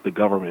 The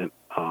government,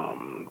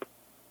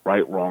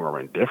 right, wrong,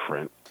 or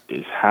indifferent,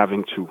 is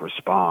having to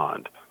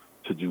respond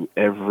to do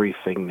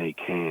everything they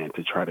can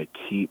to try to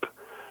keep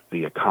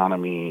the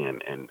economy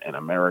and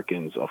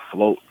Americans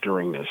afloat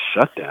during this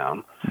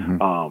shutdown,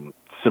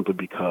 simply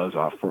because,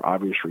 for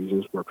obvious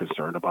reasons, we're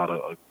concerned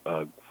about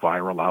a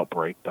viral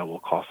outbreak that will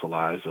cost the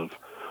lives of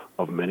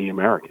many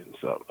Americans,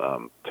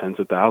 tens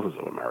of thousands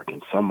of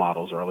Americans. Some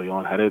models early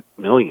on had it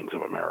millions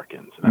of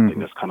Americans, and I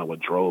think that's kind of what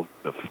drove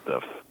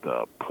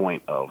the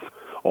point of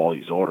all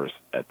these orders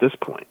at this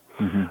point.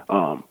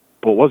 But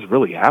what's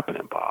really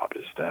happening, Bob,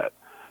 is that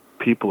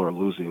people are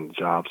losing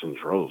jobs in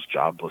droves.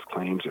 Jobless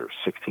claims are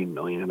 16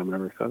 million in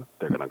America.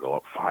 They're going to go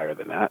up higher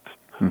than that.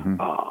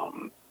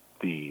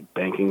 The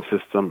banking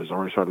system is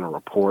already starting to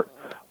report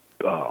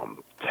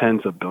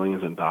tens of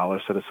billions of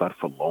dollars set aside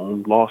for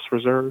loan loss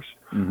reserves,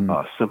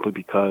 simply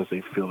because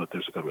they feel that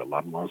there's going to be a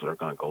lot of loans that are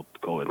going to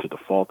go into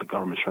default. The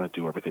government's trying to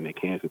do everything they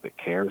can through the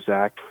CARES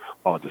Act,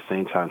 while at the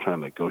same time trying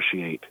to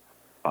negotiate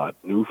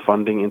new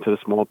funding into the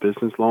small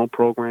business loan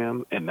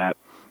program, and that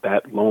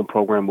loan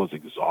program was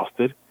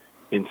exhausted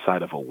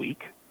inside of a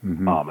week.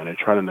 And they're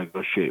trying to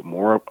negotiate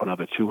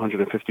another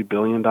 $250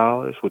 billion,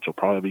 which will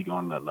probably be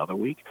gone in another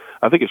week.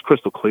 I think it's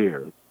crystal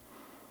clear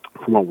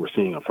from what we're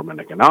seeing from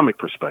an economic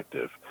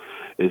perspective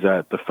is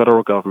that the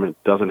federal government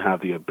doesn't have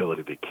the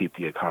ability to keep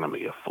the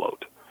economy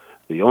afloat.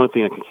 The only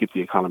thing that can keep the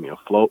economy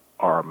afloat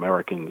are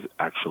Americans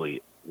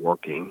actually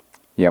working,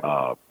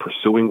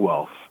 pursuing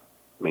wealth,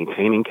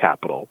 maintaining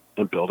capital,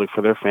 and building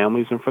for their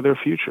families and for their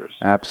futures.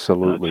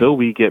 Absolutely. Until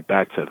we get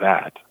back to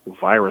that,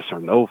 virus or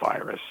no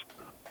virus,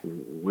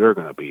 we're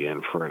going to be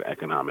in for an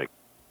economic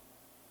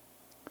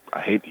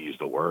I hate to use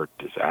the word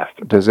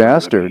disaster.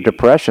 Disaster,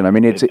 depression. I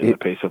mean, it's in the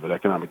pace of an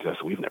economic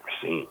disaster we've never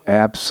seen.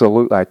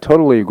 Absolutely. I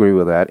totally agree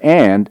with that.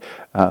 And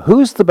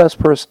who's the best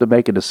person to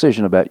make a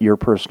decision about your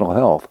personal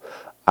health?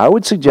 I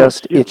would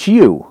suggest it's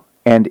you.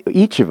 And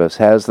each of us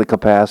has the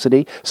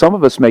capacity. Some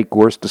of us make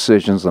worse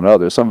decisions than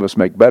others. Some of us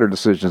make better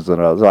decisions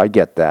than others. I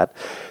get that.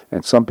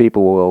 And some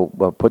people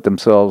will put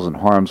themselves in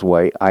harm's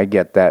way. I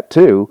get that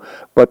too.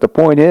 But the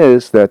point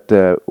is that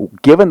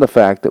given the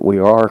fact that we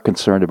are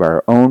concerned about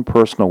our own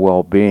personal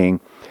well-being,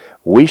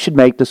 we should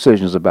make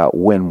decisions about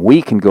when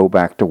we can go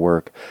back to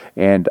work.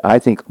 And I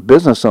think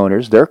business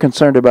owners, they're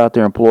concerned about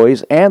their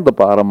employees and the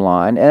bottom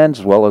line, and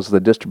as well as the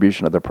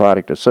distribution of their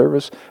product or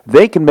service.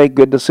 They can make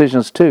good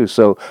decisions too.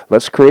 So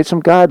let's create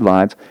some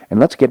guidelines and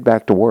let's get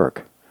back to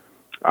work.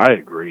 I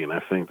agree, and I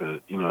think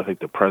that I think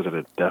the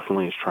president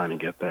definitely is trying to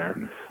get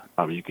there.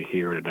 You can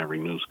hear it in every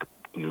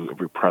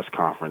every press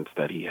conference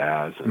that he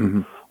has,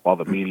 and while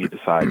the media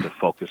decides to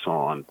focus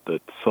on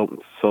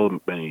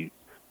so many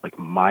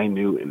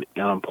minute and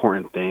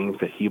unimportant things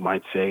that he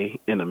might say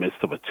in the midst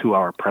of a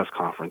 2-hour press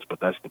conference, but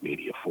that's the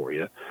media for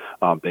you.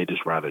 They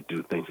just rather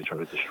do things to try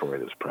to destroy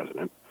this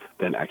president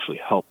than actually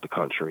help the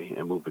country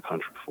and move the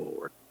country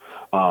forward.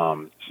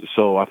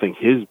 So I think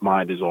his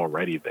mind is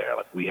already there.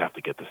 We have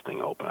to get this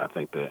thing open. I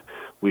think that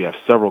we have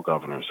several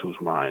governors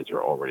whose minds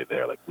are already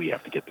there. We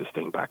have to get this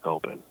thing back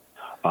open.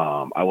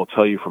 I will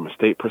tell you from a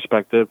state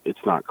perspective,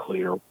 it's not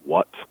clear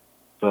what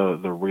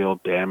the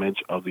real damage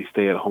of the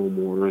stay-at-home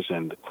orders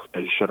and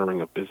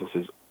shuttering of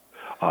businesses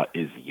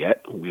is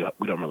yet. We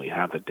don't really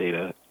have the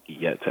data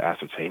yet to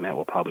ascertain that.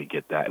 We'll probably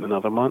get that in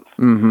another month.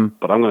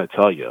 But I'm going to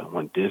tell you,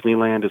 when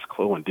Disneyland is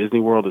closed, when Disney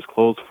World is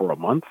closed for a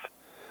month,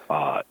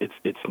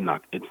 it's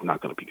not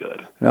going to be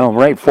good. No,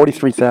 right,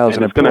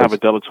 43,000. And it's going to have a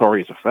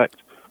deleterious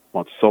effect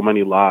on so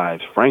many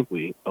lives,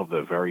 frankly, of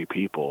the very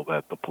people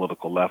that the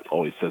political left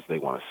always says they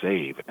want to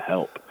save and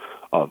help.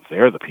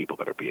 They're the people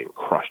that are being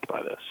crushed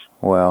by this.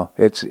 Well,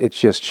 it's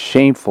just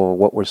shameful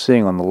what we're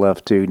seeing on the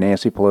left, too.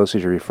 Nancy Pelosi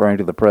is referring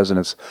to the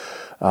president's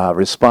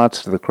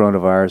response to the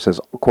coronavirus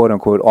as,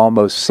 quote-unquote,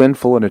 almost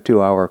sinful in a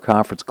 2-hour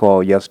conference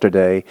call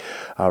yesterday.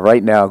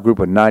 Right now, a group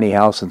of 90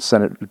 House and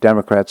Senate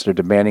Democrats are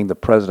demanding the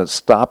president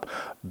stop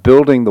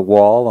building the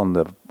wall on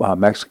the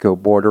Mexico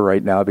border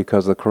right now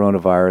because of the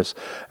coronavirus.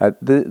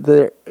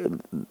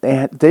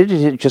 They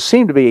just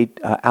seem to be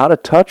out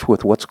of touch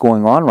with what's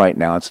going on right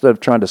now. Instead of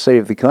trying to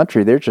save the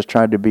country, they're just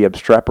trying to be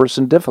obstreperous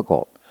and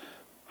difficult.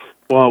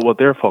 Well, what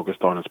they're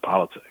focused on is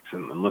politics,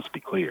 and let's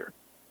be clear.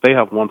 They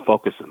have one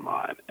focus in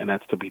mind, and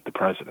that's to beat the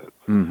president.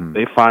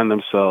 They find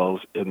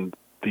themselves in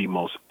the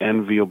most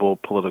enviable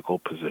political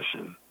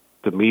position.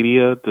 The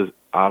media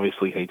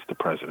obviously hates the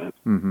president,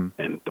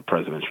 and the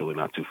president's really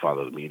not too fond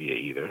of the media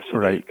either, so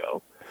right. There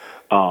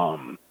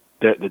you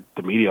go.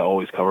 The media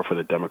always cover for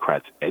the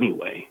Democrats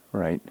anyway.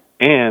 Right.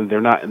 And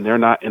they're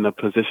not in a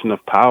position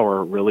of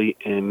power really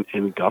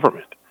in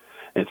government.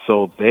 And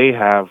so they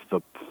have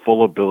the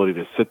full ability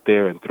to sit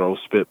there and throw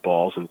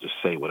spitballs and just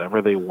say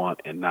whatever they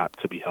want and not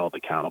to be held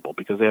accountable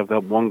because they have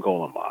that one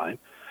goal in mind,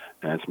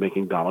 and it's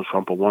making Donald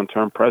Trump a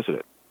one-term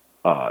president.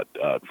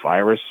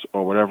 Virus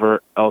or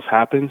whatever else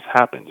happens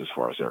as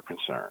far as they're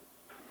concerned.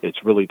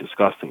 It's really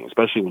disgusting,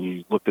 especially when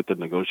you looked at the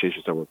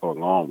negotiations that were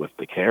going on with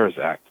the CARES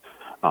Act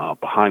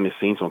behind the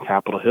scenes on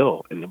Capitol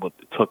Hill, and it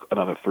took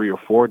another 3 or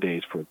 4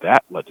 days for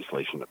that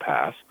legislation to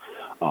pass.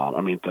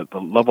 The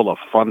level of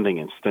funding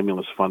and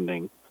stimulus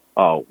funding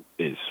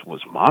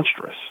was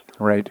monstrous.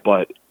 Right.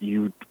 But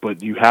you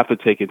have to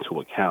take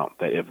into account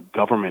that if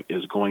government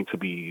is going to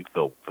be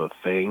the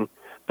thing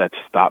that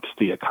stops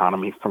the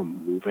economy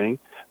from moving,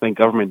 then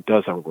government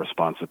does have a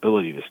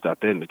responsibility to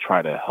step in to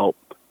try to help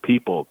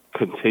people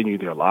continue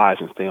their lives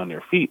and stay on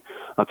their feet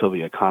until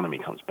the economy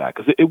comes back.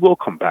 Because it will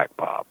come back,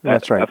 Bob.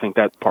 That's right. I think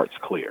that part's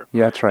clear.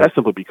 Yeah, that's right. That's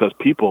simply because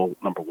people,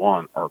 number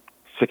one, are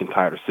sick and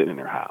tired of sitting in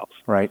their house.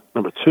 Right.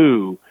 Number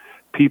two,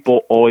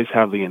 people always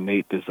have the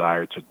innate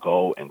desire to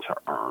go and to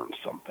earn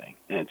something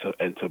and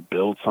to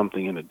build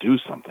something and to do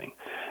something.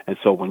 And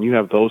so when you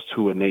have those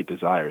two innate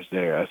desires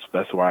there,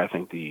 that's why I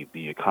think the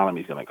economy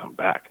is going to come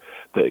back.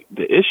 The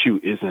issue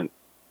isn't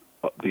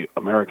the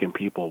American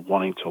people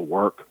wanting to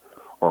work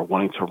or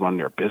wanting to run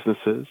their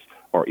businesses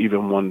or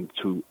even wanting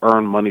to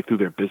earn money through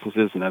their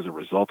businesses, and as a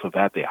result of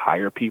that, they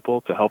hire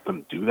people to help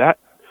them do that.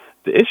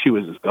 The issue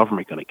is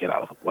government going to get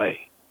out of the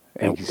way?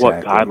 And exactly.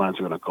 What guidelines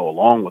are going to go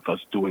along with us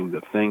doing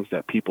the things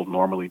that people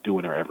normally do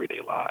in their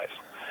everyday lives?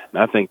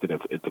 And I think that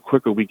if the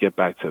quicker we get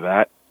back to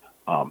that,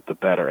 the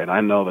better. And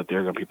I know that there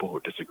are going to be people who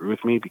disagree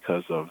with me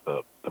because of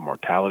the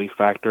mortality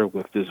factor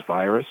with this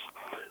virus.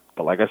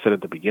 But like I said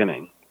at the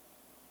beginning,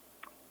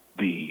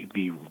 the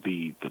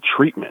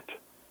treatment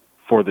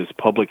for this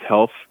public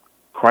health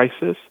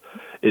crisis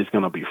is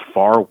going to be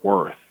far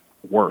worse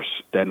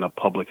than the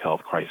public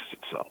health crisis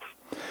itself.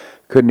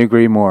 Couldn't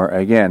agree more.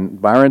 Again,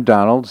 Byron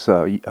Donalds,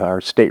 our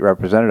state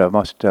representative,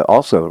 must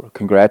also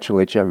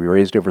congratulate you. You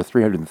raised over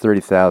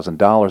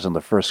 $330,000 in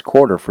the first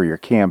quarter for your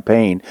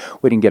campaign.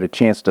 We didn't get a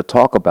chance to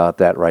talk about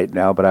that right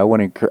now, but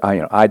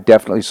I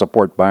definitely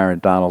support Byron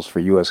Donalds for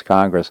U.S.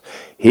 Congress.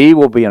 He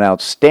will be an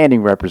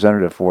outstanding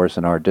representative for us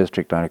in our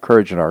district. I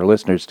encourage our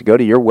listeners to go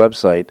to your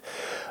website,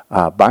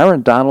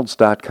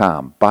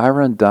 ByronDonalds.com.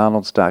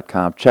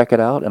 ByronDonalds.com. Check it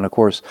out. And, of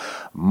course,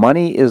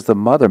 money is the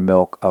mother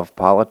milk of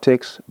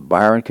politics.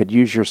 Byron could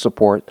use your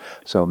support,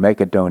 so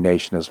make a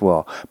donation as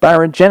well.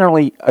 Byron,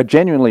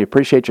 genuinely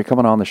appreciate you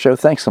coming on the show.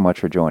 Thanks so much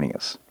for joining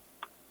us.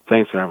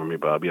 Thanks for having me,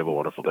 Bob. You have a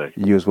wonderful day.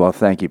 You as well.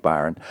 Thank you,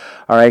 Byron.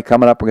 All right,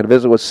 coming up, we're going to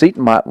visit with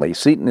Seton Motley.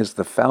 Seton is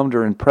the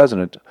founder and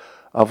president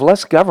of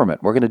Less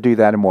Government. We're going to do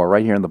that and more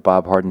right here on The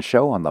Bob Harden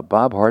Show on the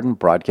Bob Harden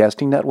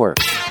Broadcasting Network.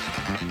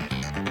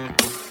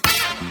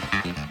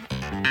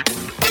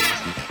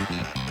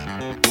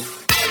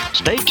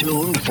 Stay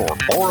tuned for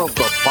more of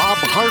The Bob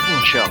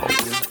Harden Show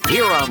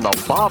here on the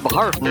Bob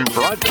Harden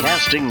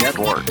Broadcasting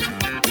Network.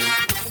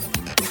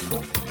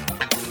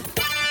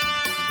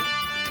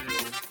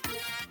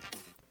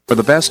 For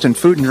the best in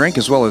food and drink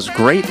as well as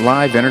great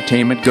live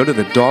entertainment, go to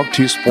the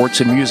Dogtooth Sports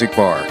and Music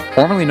Bar.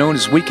 Formerly known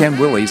as Weekend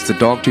Willie's, the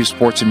Dogtooth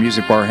Sports and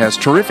Music Bar has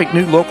terrific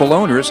new local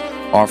owners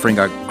offering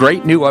a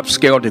great new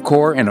upscale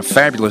decor and a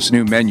fabulous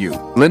new menu.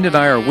 Linda and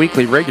I are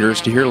weekly regulars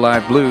to hear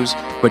live blues,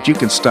 but you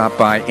can stop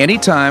by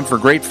anytime for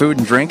great food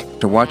and drink,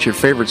 to watch your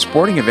favorite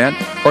sporting event,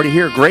 or to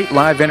hear great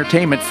live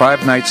entertainment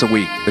 5 nights a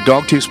week. The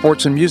Dogtooth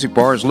Sports and Music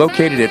Bar is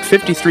located at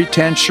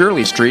 5310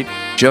 Shirley Street,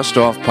 just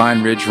off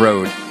Pine Ridge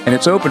Road, and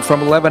it's open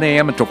from 11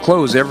 a.m. until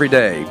close every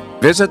day.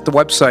 Visit the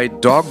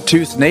website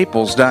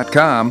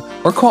dogtoothnaples.com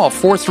or call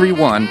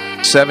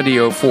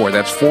 431-7004.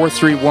 That's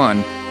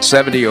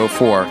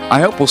 431-7004. I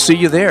hope we'll see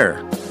you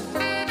there.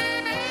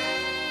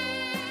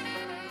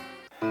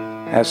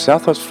 As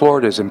Southwest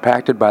Florida is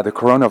impacted by the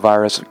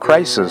coronavirus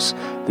crisis,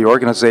 the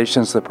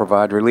organizations that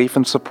provide relief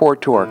and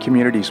support to our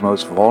community's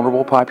most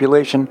vulnerable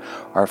population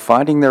are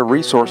finding their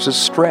resources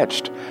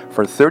stretched.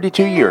 For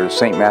 32 years,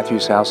 St.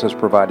 Matthew's House has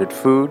provided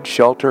food,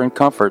 shelter, and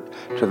comfort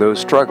to those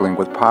struggling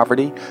with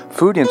poverty,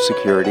 food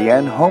insecurity,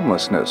 and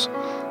homelessness.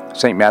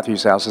 St.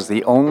 Matthew's House is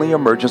the only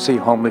emergency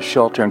homeless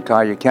shelter in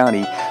Collier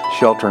County,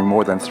 sheltering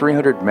more than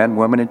 300 men,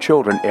 women, and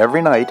children every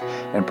night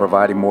and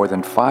providing more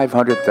than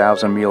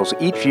 500,000 meals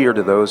each year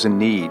to those in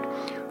need.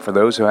 For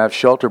those who have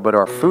shelter but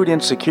are food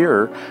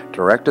insecure,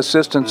 direct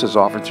assistance is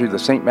offered through the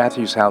St.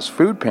 Matthew's House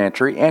Food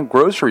Pantry and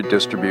grocery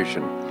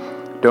distribution.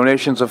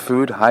 Donations of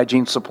food,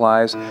 hygiene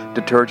supplies,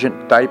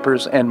 detergent,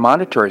 diapers, and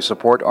monetary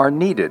support are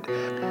needed.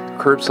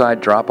 Curbside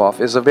drop-off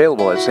is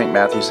available at St.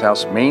 Matthew's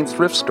House Main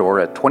Thrift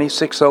Store at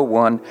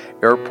 2601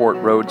 Airport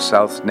Road,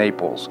 South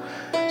Naples.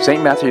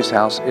 St. Matthew's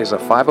House is a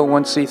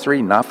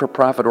 501c3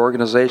 not-for-profit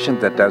organization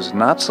that does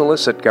not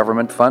solicit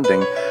government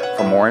funding.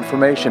 For more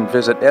information,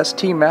 visit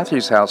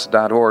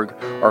stmatthewshouse.org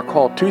or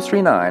call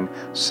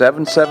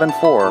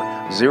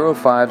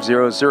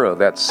 239-774-0500.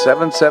 That's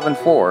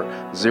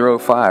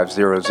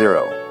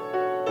 774-0500.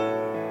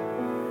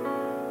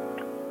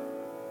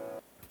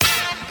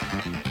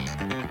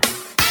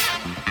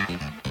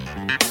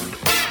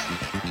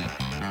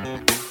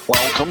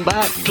 Welcome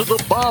back to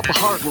the Bob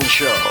Harden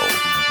Show.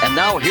 And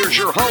now here's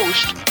your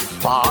host,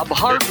 Bob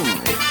Harden.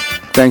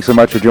 Thanks so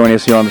much for joining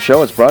us here on the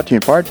show. It's brought to you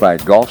in part by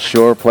Gulf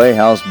Shore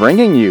Playhouse,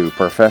 bringing you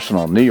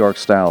professional New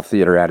York-style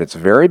theater at its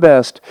very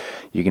best.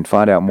 You can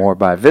find out more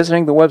by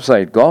visiting the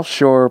website,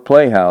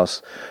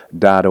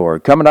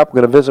 gulfshoreplayhouse.org. Coming up,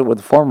 we're going to visit with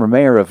the former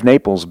mayor of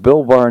Naples,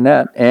 Bill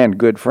Barnett, and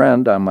good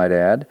friend, I might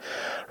add.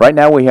 Right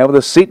now we have with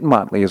us Seton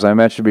Motley, as I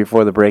mentioned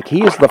before the break.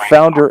 He is the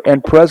founder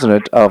and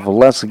president of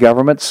Less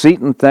Government.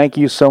 Seton, thank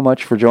you so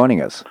much for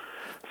joining us.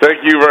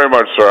 Thank you very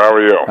much, sir. How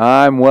are you?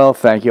 I'm well,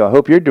 thank you. I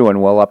hope you're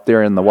doing well up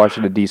there in the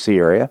Washington, D.C.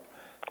 area.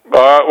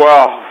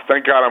 Well,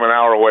 thank God I'm an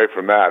hour away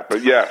from that.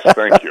 But yes,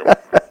 thank you.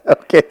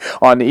 Okay,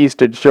 on the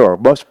Eastern Shore,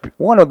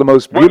 one of the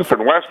most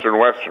beautiful. Western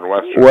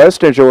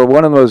Shore,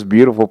 one of the most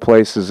beautiful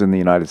places in the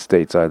United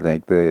States, I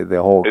think. The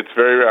whole. It's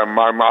very.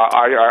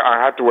 I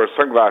have to wear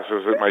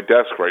sunglasses at my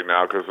desk right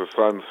now because the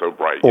sun's so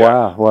bright. Wow,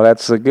 yeah. Well,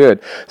 that's good.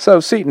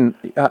 So, Seton,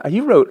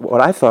 you wrote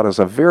what I thought was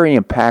a very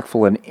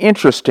impactful and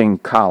interesting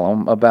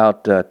column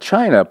about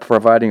China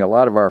providing a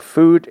lot of our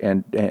food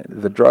and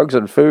the drugs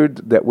and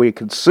food that we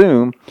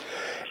consume.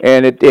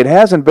 And it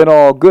hasn't been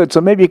all good, so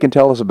maybe you can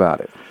tell us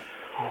about it.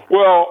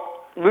 Well,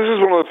 this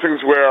is one of those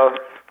things where,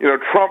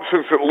 Trump,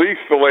 since at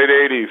least the late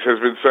 80s, has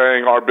been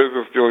saying our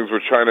business dealings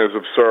with China is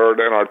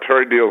absurd and our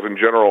trade deals in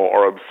general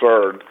are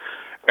absurd.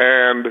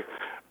 And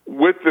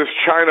with this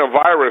China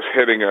virus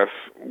hitting us,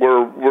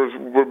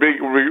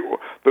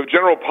 the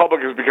general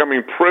public is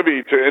becoming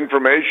privy to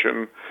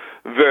information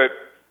that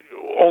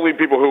only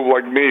people who,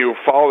 like me, who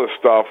follow this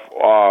stuff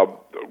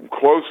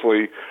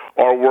closely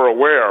were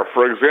aware.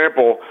 For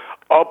example,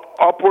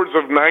 upwards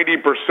of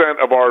 90%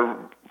 of our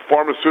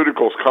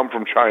pharmaceuticals come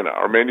from China,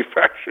 are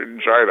manufactured in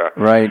China.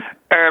 Right.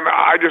 And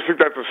I just think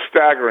that's a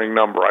staggering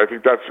number. I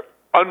think that's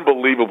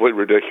unbelievably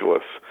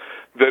ridiculous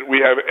that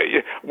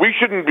we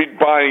shouldn't be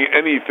buying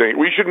anything.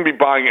 We shouldn't be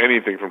buying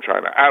anything from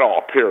China at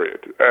all,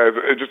 period, as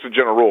just a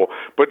general rule.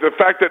 But the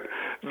fact that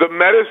the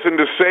medicine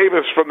to save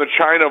us from the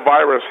China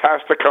virus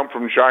has to come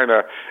from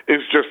China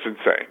is just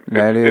insane.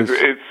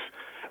 It's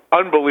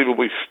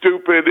unbelievably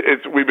stupid.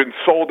 We've been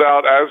sold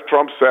out, as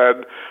Trump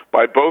said,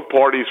 by both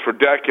parties for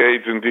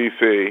decades in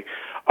D.C.,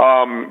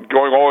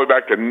 going all the way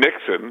back to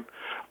Nixon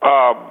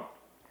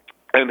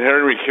and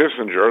Henry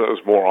Kissinger, those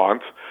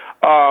morons.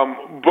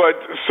 But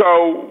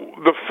so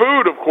the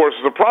food, of course,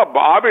 is a problem.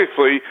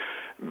 Obviously,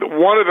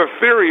 one of the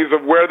theories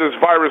of where this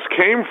virus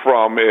came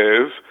from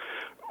is,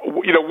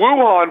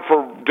 Wuhan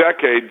for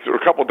decades, or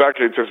a couple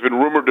decades, has been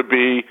rumored to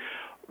be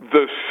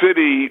the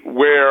city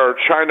where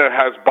China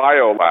has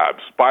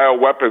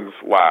bioweapons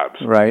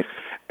labs. Right.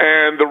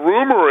 And the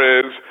rumor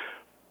is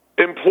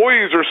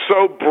employees are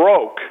so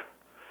broke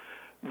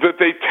that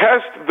they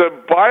test the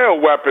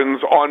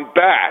bioweapons on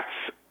bats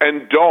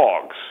and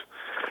dogs.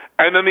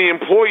 And then the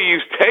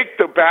employees take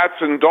the bats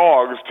and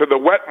dogs to the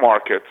wet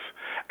markets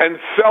and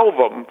sell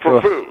them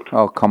for food.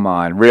 Oh, come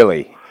on,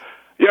 really?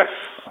 Yes.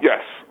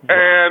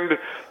 And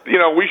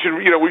we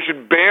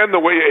should ban the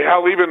way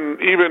how even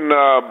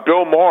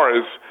Bill Maher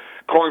is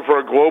calling for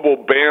a global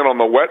ban on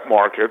the wet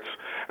markets.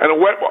 And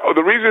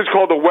the reason it's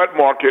called a wet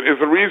market is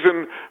the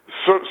reason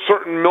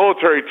certain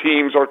military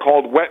teams are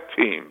called wet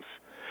teams.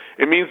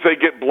 It means they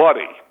get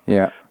bloody.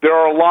 Yeah. There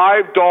are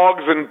live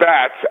dogs and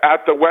bats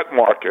at the wet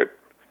market.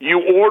 You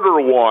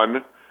order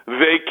one,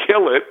 they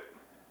kill it,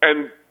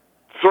 and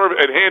serve it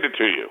and hand it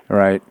to you.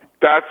 Right.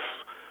 That's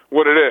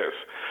what it is.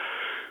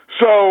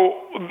 So,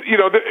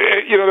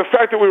 the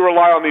fact that we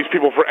rely on these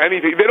people for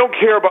anything, they don't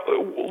care about.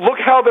 Look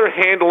how they're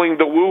handling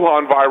the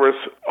Wuhan virus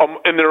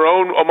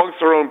amongst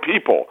their own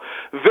people.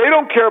 They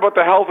don't care about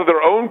the health of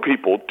their own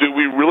people. Do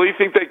we really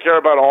think they care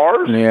about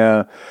ours?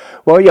 Yeah.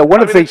 Well, yeah.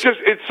 One of the things.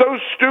 It's so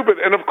stupid,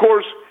 and of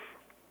course,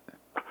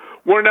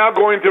 we're now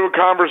going through a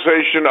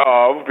conversation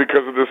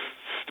because of this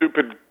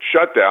stupid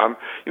shutdown.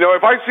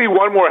 If I see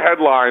one more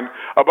headline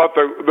about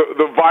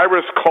the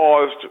virus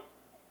caused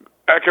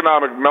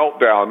economic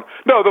meltdown.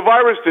 No, the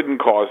virus didn't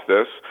cause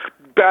this.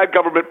 Bad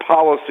government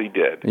policy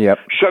did. Yep.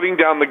 Shutting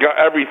down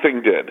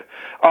everything did.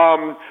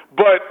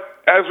 But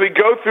as we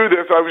go through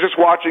this, I was just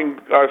watching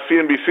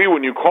CNBC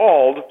when you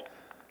called,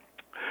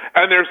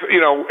 and there's,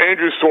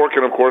 Andrew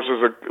Sorkin, of course,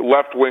 is a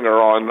left-winger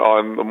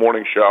on the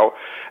morning show,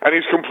 and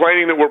he's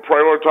complaining that we're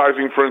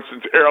prioritizing, for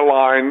instance,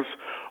 airlines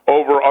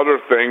over other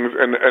things,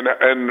 and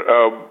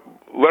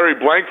Larry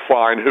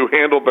Blankfein, who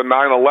handled the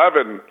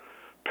 9/11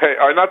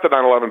 not the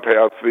 9/11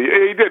 payouts.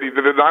 He did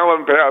the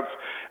 9/11 payouts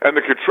and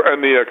the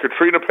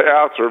Katrina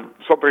payouts or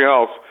something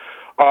else.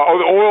 The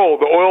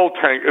oil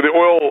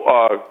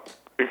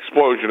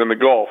explosion in the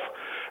Gulf,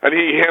 and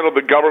he handled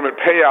the government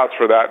payouts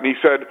for that. And he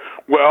said,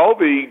 "Well,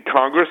 the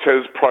Congress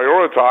has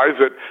prioritized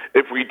that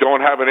if we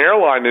don't have an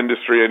airline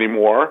industry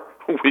anymore,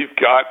 we've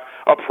got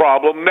a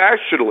problem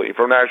nationally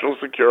for national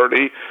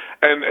security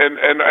and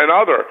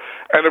other."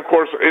 And of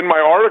course, in my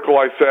article,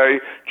 I say,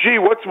 "Gee,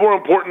 what's more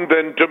important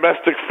than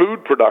domestic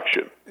food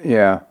production?"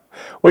 Yeah.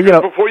 Well,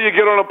 before you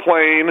get on a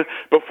plane,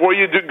 before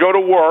you go to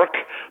work,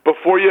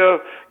 before you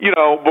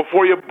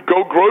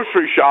go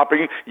grocery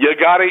shopping, you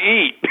got to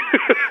eat.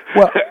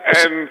 Well,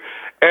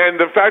 and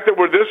the fact that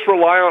we're this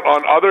reliant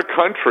on other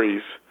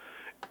countries,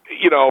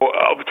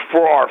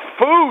 for our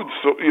foods,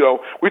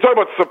 we talk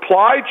about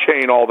supply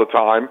chain all the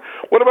time.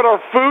 What about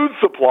our food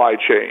supply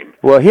chain?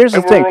 Well, here's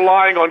the thing. We're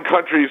relying on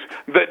countries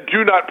that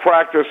do not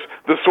practice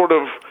the sort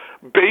of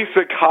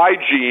basic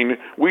hygiene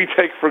we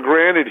take for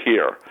granted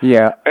here.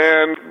 Yeah.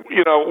 And,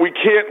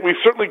 we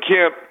certainly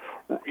can't,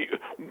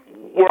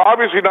 we're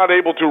obviously not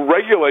able to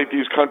regulate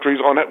these countries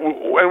on it,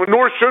 and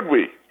nor should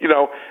we.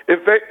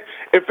 If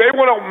they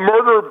want to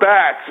murder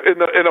bats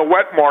in a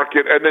wet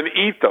market and then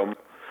eat them,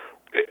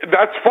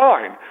 that's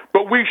fine,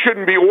 but we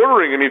shouldn't be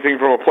ordering anything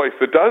from a place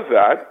that does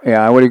that.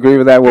 Yeah, I would agree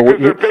with that. Because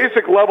their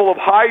basic level of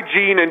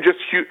hygiene and just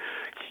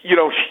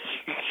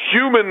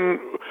human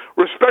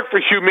respect for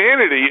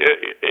humanity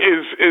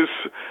is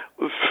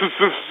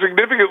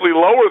significantly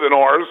lower than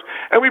ours,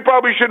 and we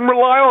probably shouldn't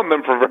rely on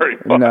them for very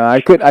much. No,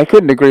 I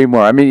couldn't agree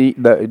more. I mean,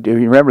 do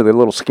you remember the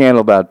little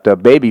scandal about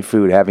baby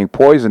food having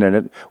poison in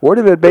it? Where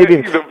did the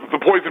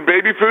poison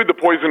baby food, the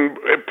poison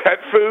pet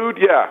food?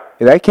 Yeah,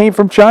 that came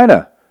from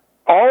China.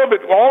 All of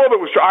it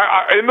was.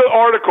 In the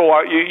article,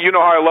 you know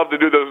how I love to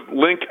do those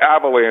link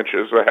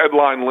avalanches, the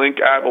headline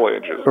link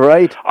avalanches.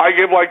 Right. I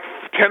give like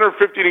 10 or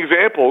 15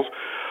 examples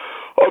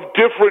of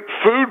different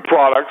food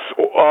products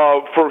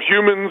for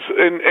humans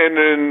and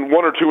in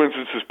one or two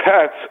instances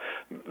pets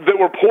that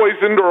were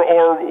poisoned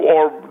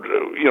or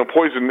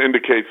poison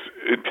indicates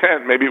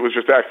intent. Maybe it was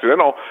just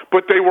accidental,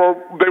 but they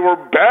were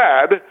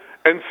bad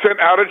and sent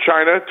out of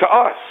China to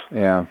us.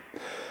 Yeah.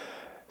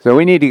 So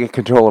we need to get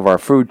control of our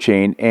food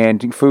chain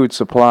and food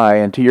supply.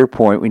 And to your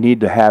point, we need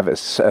to have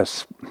as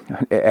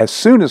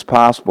soon as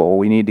possible.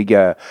 We need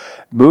to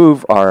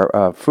move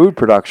our food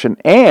production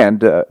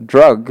and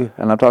drug,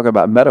 and I'm talking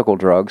about medical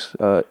drugs,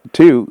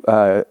 to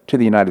the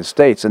United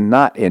States and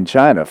not in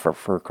China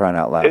for crying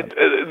out loud.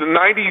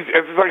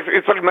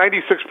 It's like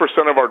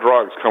 96% of our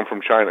drugs come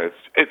from China.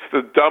 It's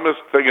the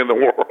dumbest thing in the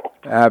world.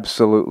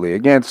 Absolutely.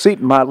 Again,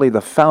 Seton Motley, the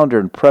founder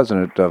and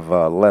president of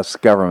Less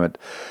Government.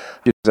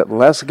 It's at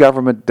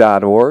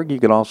lessgovernment.org. You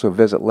can also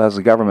visit Less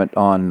Government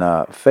on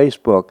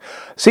Facebook.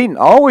 Seton,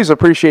 always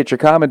appreciate your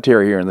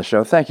commentary here in the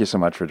show. Thank you so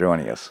much for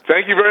joining us.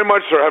 Thank you very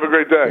much, sir. Have a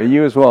great day.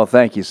 You as well.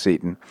 Thank you,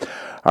 Seton.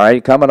 All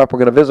right, coming up, we're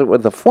going to visit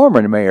with the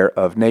former mayor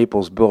of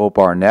Naples, Bill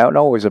Barnett, and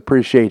always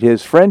appreciate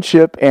his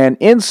friendship and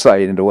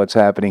insight into what's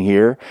happening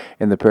here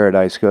in the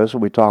Paradise Coast.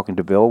 We'll be talking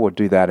to Bill. We'll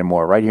do that and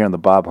more right here on the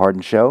Bob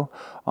Harden Show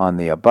on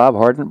the Bob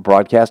Harden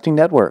Broadcasting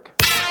Network.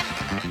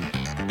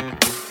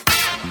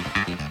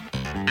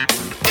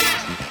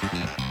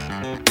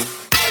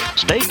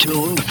 Stay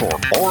tuned for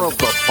more of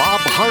the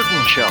Bob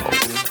Harden Show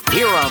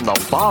here on the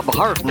Bob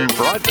Harden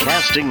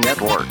Broadcasting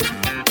Network.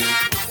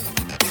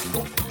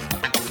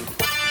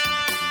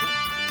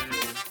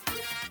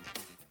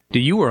 Do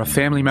you or a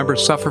family member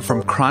suffer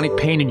from chronic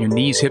pain in your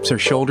knees, hips, or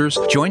shoulders?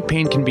 Joint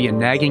pain can be a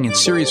nagging and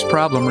serious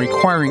problem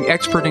requiring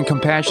expert and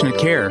compassionate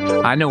care.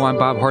 I know I'm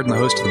Bob Harden, the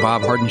host of The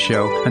Bob Harden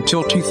Show.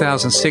 Until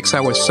 2006, I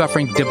was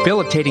suffering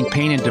debilitating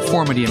pain and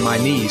deformity in my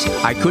knees.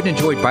 I couldn't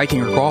enjoy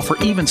biking or golf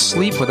or even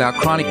sleep without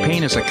chronic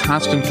pain as a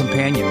constant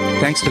companion.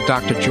 Thanks to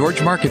Dr. George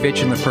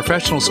Markovich and the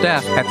professional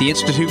staff at the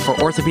Institute for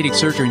Orthopedic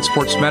Surgery and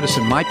Sports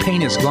Medicine, my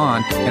pain is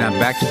gone and I'm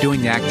back to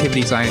doing the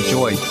activities I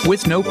enjoy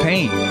with no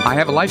pain. I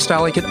have a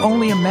lifestyle I could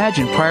only imagine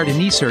prior to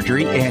knee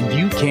surgery, and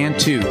you can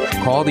too.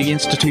 Call the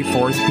Institute for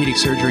Orthopedic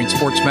Surgery and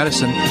Sports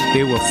Medicine.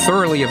 They will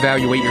thoroughly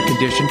evaluate your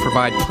condition,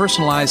 provide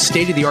personalized,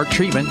 state-of-the-art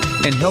treatment,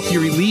 and help you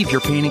relieve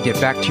your pain and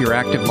get back to your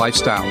active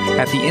lifestyle.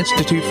 At the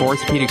Institute for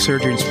Orthopedic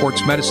Surgery and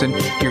Sports Medicine,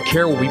 your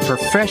care will be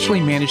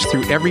professionally managed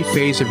through every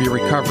phase of your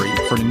recovery.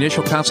 For an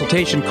initial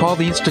consultation, call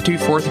the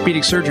Institute for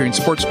Orthopedic Surgery and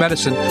Sports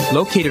Medicine,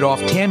 located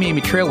off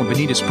Tamiami Trail in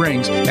Bonita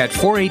Springs, at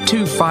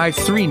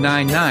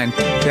 482-5399.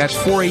 That's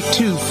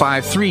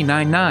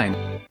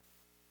 482-5399.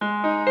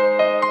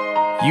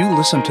 You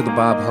listen to The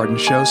Bob Harden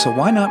Show, so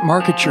why not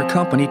market your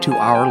company to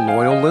our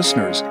loyal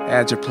listeners?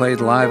 Ads are played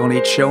live on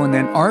each show and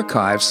then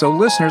archived so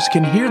listeners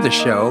can hear the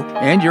show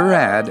and your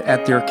ad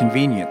at their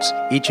convenience.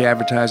 Each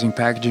advertising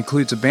package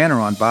includes a banner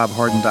on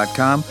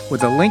bobharden.com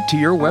with a link to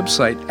your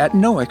website at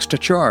no extra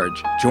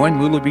charge. Join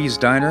Lulabee's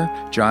Diner,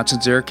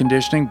 Johnson's Air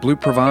Conditioning, Blue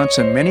Provence,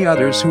 and many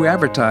others who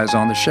advertise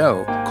on the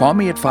show. Call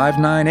me at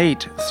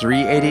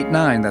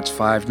 598-3889, that's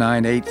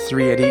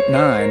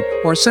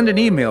 598-3889, or send an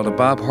email to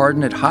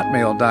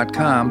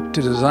bobharden@hotmail.com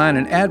to design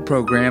an ad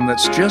program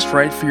that's just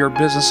right for your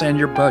business and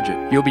your budget.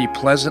 You'll be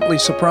pleasantly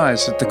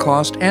surprised at the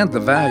cost and the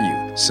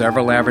value.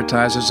 Several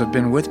advertisers have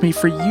been with me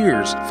for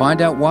years.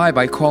 Find out why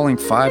by calling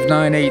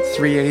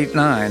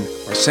 598-3889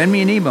 or send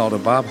me an email to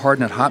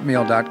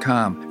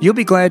bobharden@hotmail.com. You'll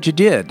be glad you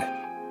did.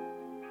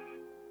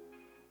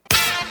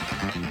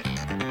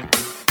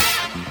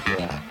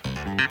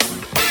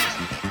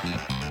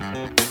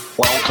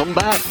 Welcome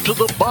back to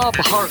the Bob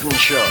Harden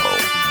Show.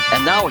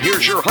 And now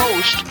here's your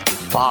host,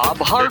 Bob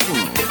Harden.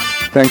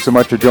 Thanks so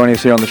much for joining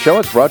us here on the show.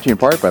 It's brought to you in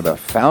part by the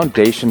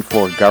Foundation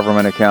for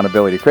Government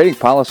Accountability, creating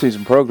policies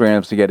and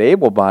programs to get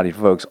able-bodied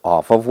folks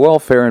off of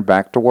welfare and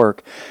back to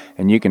work.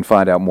 And you can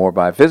find out more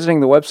by visiting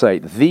the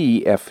website,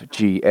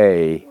 thefga.org.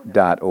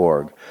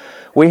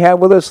 We have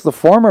with us the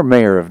former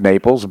mayor of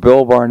Naples,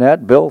 Bill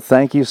Barnett. Bill,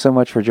 thank you so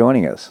much for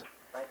joining us.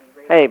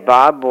 Hey,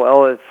 Bob.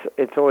 Well,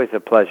 it's always a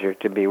pleasure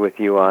to be with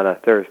you on a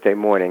Thursday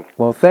morning.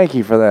 Well, thank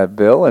you for that,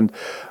 Bill. And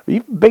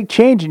big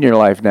change in your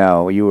life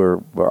now. You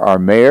were our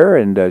mayor,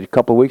 and a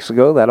couple of weeks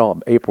ago,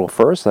 April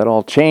 1st, that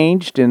all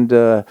changed. And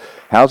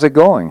how's it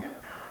going?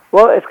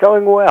 Well, it's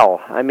going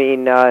well. I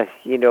mean,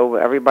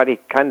 everybody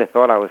kind of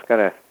thought I was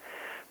going to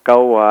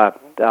go,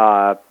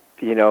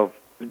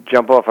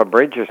 jump off a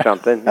bridge or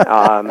something.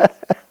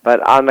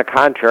 But on the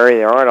contrary,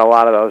 there aren't a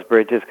lot of those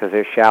bridges because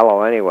they're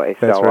shallow anyway.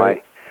 That's so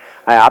right.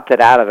 I opted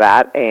out of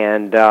that,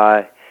 and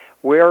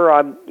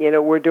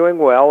we're doing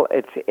well.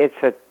 It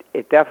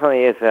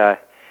definitely is an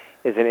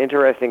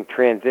interesting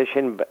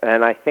transition,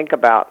 and I think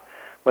about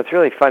what's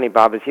really funny,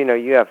 Bob, is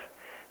you have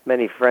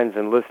many friends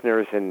and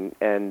listeners and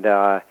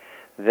that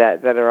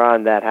are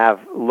on that have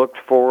looked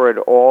forward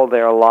all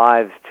their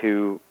lives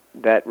to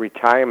that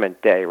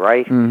retirement day,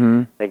 right?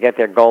 Mm-hmm. They get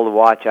their gold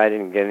watch. I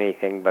didn't get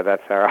anything, but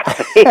that's all right.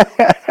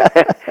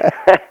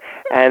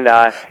 And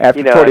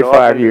after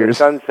 45 years,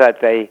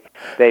 sunset they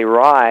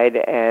ride,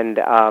 and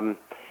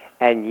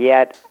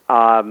yet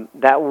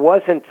that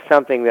wasn't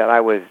something that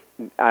I was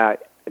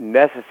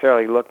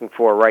necessarily looking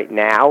for right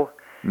now.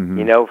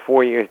 Mm-hmm.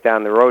 4 years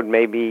down the road,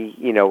 maybe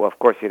of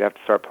course you'd have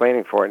to start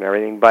planning for it and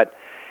everything. But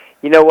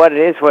you know what, it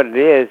is what it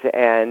is,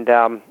 and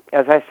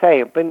as I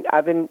say,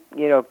 I've been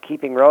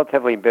keeping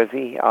relatively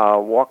busy,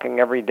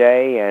 walking every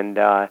day, and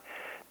there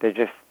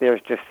just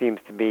seems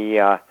to be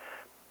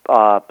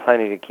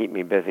plenty to keep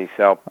me busy.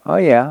 So. Oh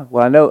yeah,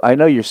 well I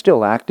know you're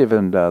still active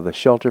in the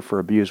Shelter for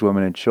Abused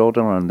Women and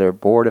Children on their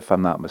board, if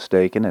I'm not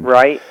mistaken. And,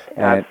 right,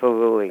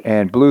 absolutely.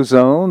 And Blue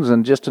Zones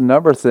and just a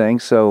number of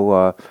things.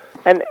 So.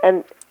 And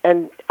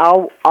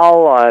I'll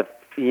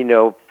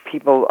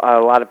people.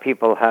 A lot of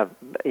people have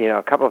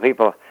a couple of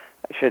people,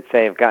 I should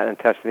say, have gotten in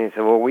touch with me and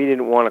said, well, we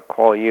didn't want to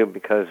call you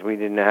because we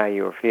didn't know how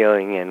you were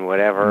feeling and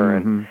whatever,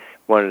 and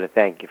wanted to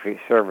thank you for your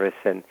service.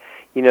 And,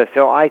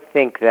 so I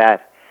think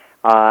that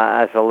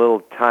as a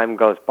little time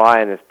goes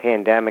by and this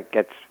pandemic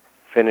gets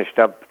finished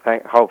up,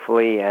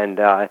 hopefully, and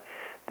that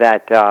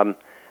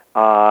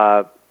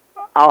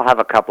I'll have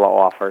a couple of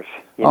offers.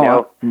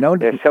 No,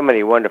 there's so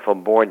many wonderful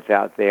boards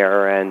out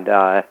there, and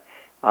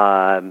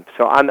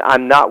so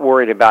I'm not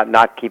worried about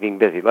not keeping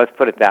busy. Let's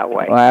put it that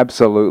way. Well,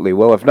 absolutely.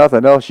 Well, if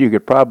nothing else, you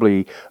could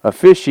probably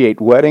officiate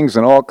weddings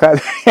and all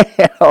kinds of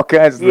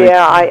things.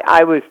 Yeah,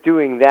 I was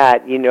doing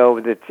that.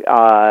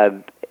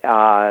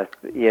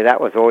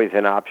 That was always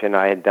an option.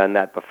 I had done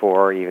that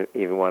before,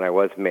 even when I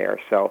was mayor.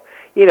 So,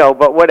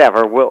 but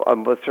whatever. We'll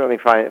certainly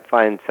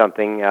find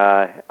something.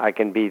 I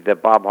can be the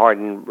Bob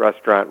Harden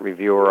restaurant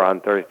reviewer on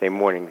Thursday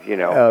mornings.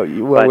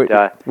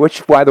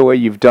 Which, by the way,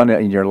 you've done it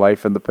in your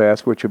life in the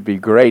past, which would be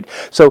great.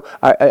 So,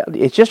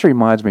 it just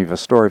reminds me of a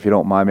story, if you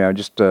don't mind me. I'm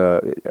just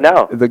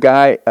no. The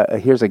guy.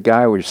 Here's a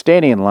guy. We're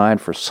standing in line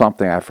for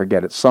something. I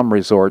forget. At some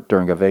resort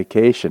during a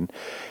vacation,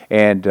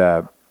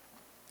 and.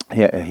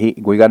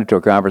 We got into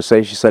a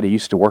conversation. He said he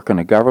used to work in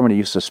the government. He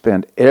used to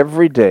spend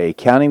every day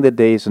counting the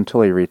days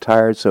until he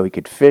retired so he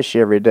could fish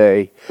every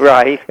day.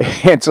 Right.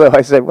 And so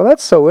I said, well,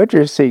 that's so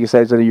interesting. He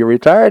says, you're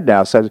retired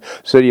now. So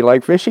do you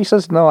like fishing? He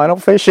says, no, I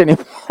don't fish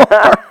anymore.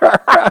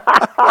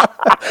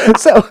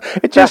 So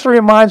it just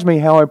reminds me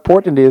how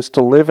important it is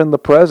to live in the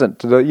present,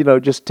 to,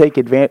 just take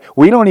advantage.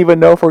 We don't even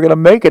know if we're going to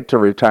make it to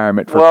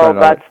retirement. Well,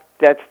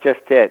 that's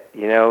just it.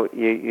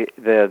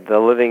 The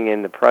living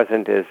in the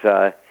present is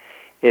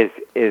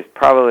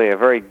probably a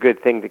very good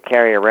thing to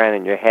carry around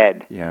in your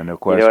head. Yeah, no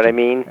question. You know what I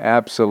mean?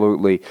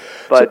 Absolutely.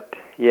 But,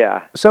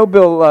 yeah. So,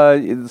 Bill,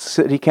 the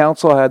City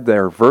Council had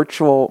their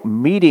virtual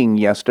meeting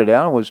yesterday.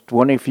 I was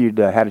wondering if you'd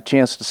had a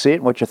chance to see it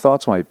and what your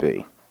thoughts might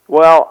be.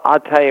 Well, I'll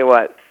tell you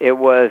what. It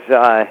was,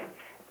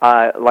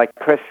 like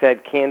Chris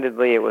said,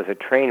 candidly, it was a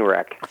train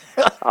wreck.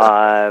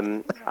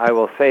 I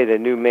will say the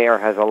new mayor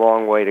has a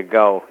long way to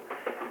go.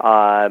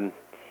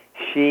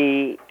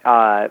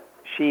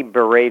 She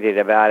berated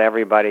about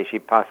everybody she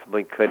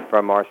possibly could,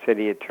 from our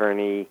city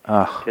attorney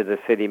to the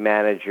city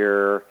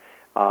manager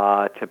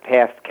to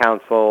past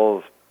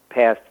councils,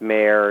 past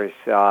mayors,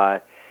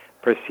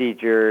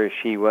 procedures.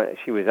 She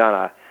was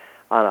on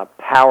a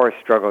power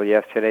struggle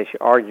yesterday. She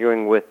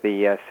arguing with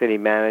the city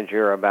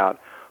manager about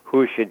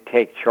who should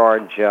take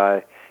charge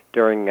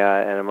during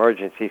an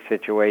emergency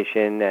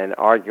situation, and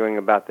arguing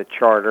about the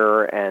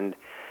charter. And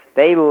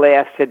they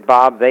lasted,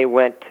 Bob. They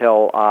went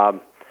till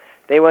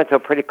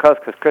pretty close,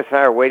 because Chris and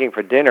I were waiting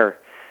for dinner.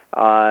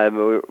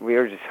 We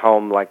were just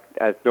home like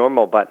as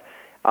normal, but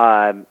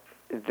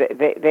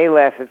they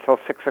lasted till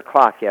 6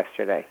 o'clock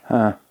yesterday.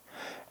 Huh.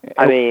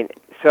 I mean,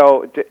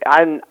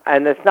 and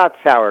it's not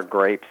sour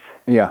grapes.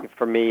 Yeah.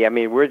 For me, I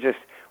mean,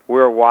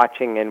 we're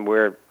watching, and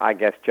we're, I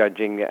guess,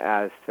 judging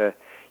as to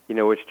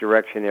which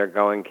direction they're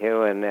going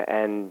to,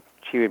 and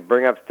she would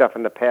bring up stuff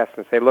in the past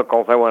and say, look,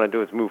 all I want to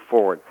do is move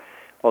forward.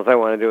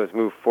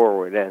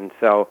 And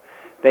so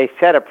they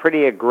set a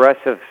pretty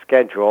aggressive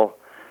schedule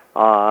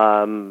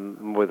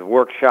with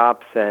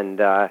workshops and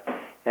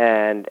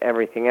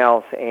everything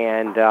else,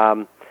 and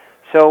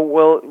so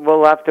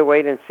we'll have to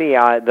wait and see.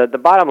 The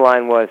bottom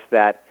line was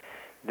that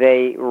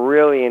they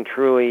really and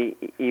truly,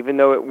 even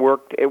though it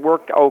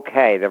worked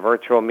okay, the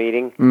virtual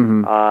meeting.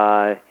 Mm-hmm.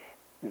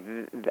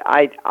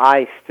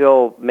 I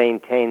still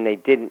maintain they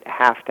didn't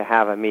have to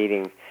have a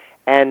meeting,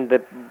 and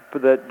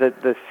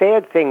the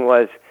sad thing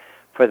was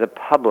for the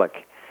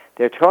public.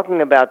 They're talking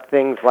about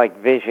things like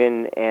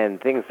vision and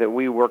things that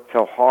we worked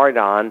so hard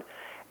on,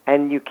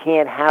 and you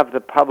can't have the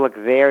public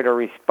there to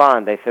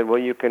respond. They said, well,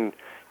 you can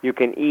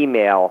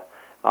email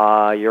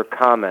your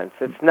comments.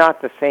 It's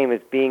not the same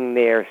as being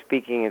there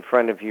speaking in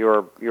front of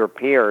your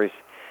peers,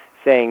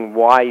 saying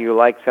why you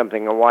like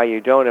something or why you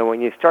don't. And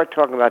when you start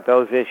talking about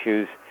those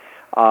issues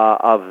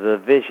of the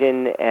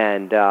vision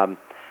and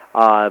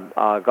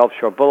Gulf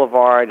Shore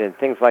Boulevard and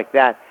things like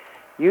that,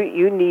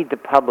 you need the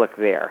public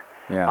there.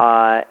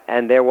 Yeah.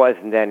 And there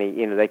wasn't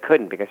any, they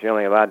couldn't, because you're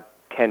only allowed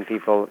 10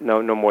 people,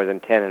 no more than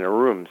 10 in a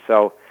room.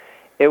 So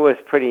it was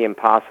pretty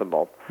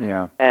impossible.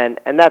 Yeah. And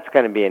that's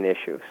going to be an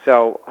issue.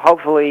 So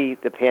hopefully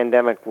the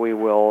pandemic,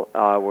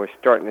 we're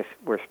starting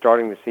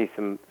to see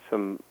some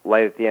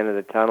light at the end of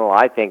the tunnel.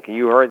 I think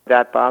you heard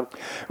that, Bob.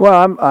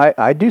 Well,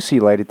 I do see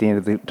light at the end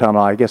of the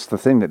tunnel. I guess the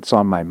thing that's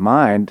on my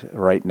mind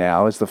right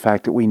now is the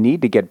fact that we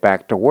need to get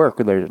back to work.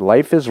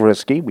 Life is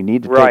risky. We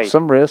need to take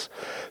some risks.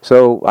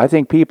 So I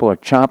think people are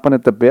chomping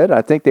at the bit.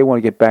 I think they want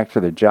to get back to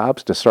their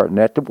jobs, to start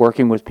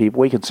networking with people.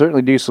 We can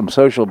certainly do some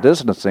social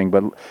distancing,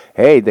 but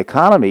hey, the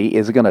economy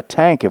is going to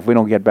tank if we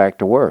don't get back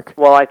to work.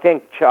 Well, I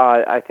think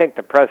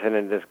the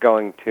president is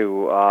going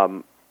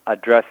to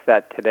address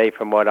that today,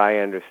 from what I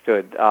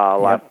understood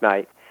last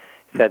night.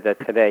 Said that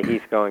today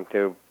he's going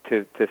to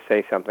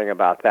say something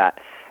about that.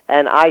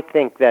 And I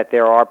think that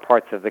there are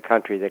parts of the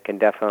country that can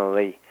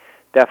definitely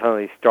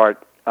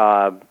start,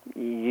 a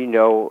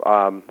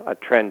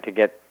trend to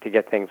get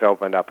get things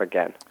opened up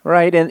again.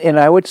 Right, and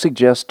I would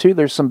suggest, too,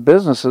 there's some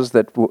businesses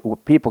that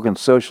people can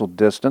social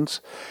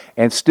distance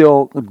and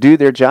still do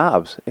their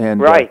jobs.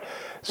 And right,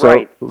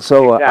 so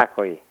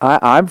exactly.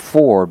 I'm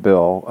for,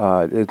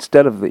 Bill,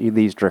 instead of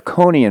these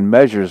draconian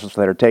measures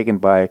that are taken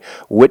by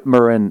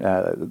Whitmer and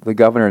the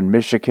governor in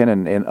Michigan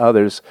and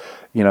others,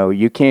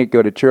 you can't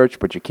go to church,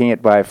 but you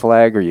can't buy a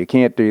flag, or you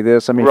can't do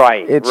this. I mean,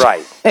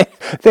 right.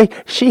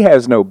 She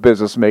has no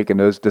business making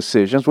those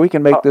decisions. We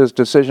can make those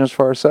decisions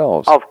for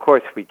ourselves. Of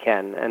course we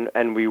can,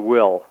 and we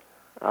will.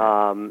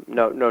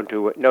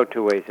 No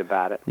two ways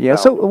about it. Yeah.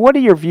 So, what are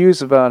your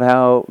views about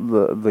how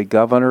the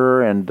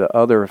governor and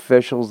other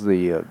officials,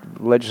 the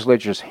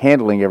legislature, is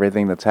handling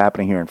everything that's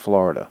happening here in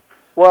Florida?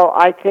 Well,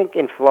 I think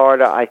in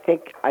Florida, I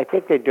think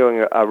they're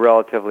doing a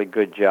relatively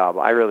good job.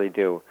 I really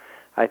do.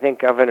 I think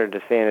Governor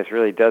DeSantis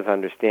really does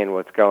understand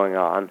what's going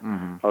on.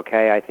 Mm-hmm.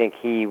 Okay, I think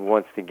he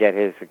wants to get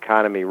his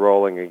economy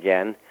rolling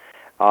again.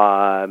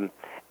 And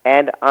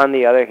on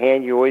the other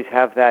hand, you always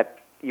have that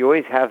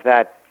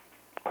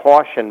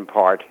caution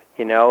part,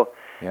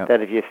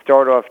 that if you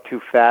start off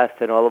too fast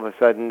and all of a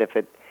sudden if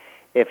it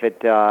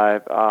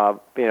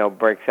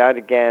breaks out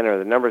again or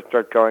the numbers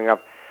start going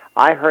up.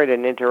 I heard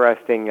an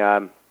interesting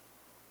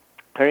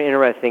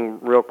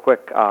real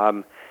quick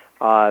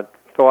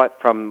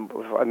thought from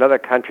another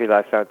country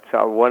last night,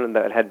 one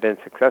that had been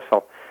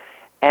successful,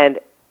 and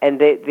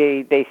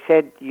they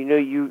said,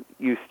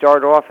 you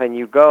start off and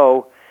you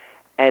go,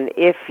 and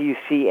if you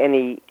see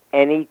any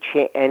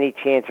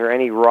chance or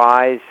any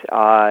rise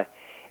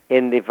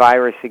in the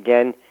virus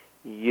again,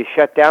 you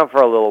shut down for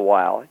a little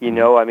while.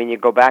 I mean, you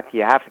go back.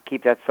 You have to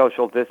keep that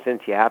social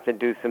distance. You have to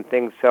do some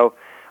things. So,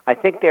 I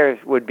think there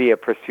would be a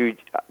procedure.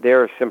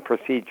 There are some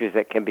procedures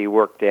that can be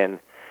worked in.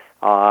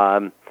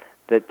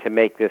 To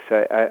make this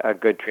a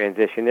good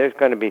transition. There's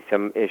going to be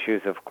some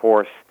issues, of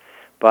course,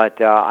 but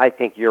I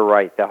think you're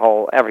right.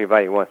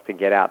 Everybody wants to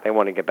get out. They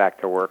want to get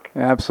back to work.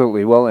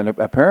 Absolutely. Well, and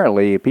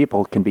apparently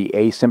people can be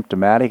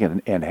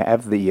asymptomatic and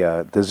have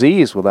the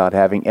disease without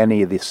having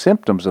any of the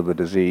symptoms of the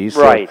disease.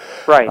 Right,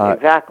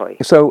 exactly.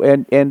 So,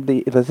 and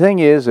the thing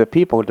is, if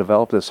people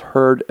develop this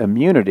herd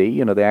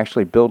immunity, they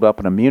actually build up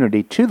an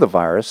immunity to the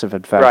virus if,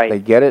 in fact, they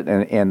get it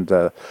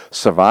and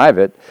survive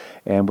it.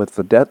 And with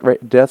the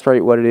death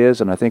rate what it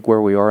is, and I think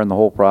where we are in the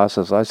whole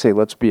process, I say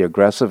let's be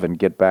aggressive and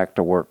get back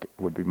to work,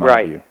 would be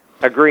my view.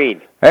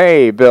 Agreed.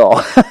 Hey, Bill.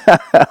 All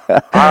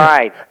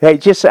right. Hey,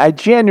 I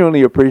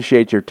genuinely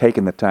appreciate your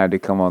taking the time to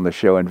come on the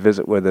show and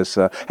visit with us.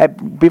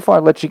 Before I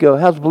let you go,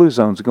 how's Blue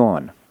Zones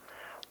going?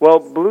 Well,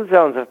 Blue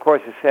Zones, of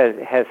course,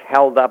 has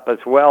held up as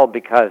well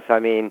because, I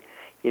mean,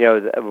 we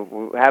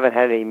haven't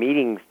had any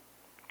meetings,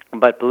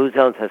 but Blue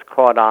Zones has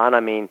caught on. I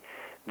mean,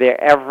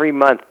 every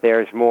month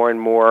there's more and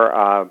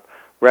more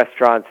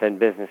restaurants and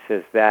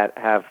businesses that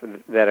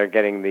are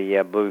getting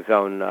the Blue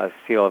Zone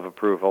seal of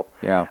approval.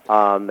 Yeah.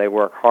 They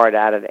work hard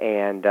at it,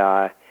 and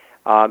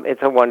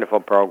it's a wonderful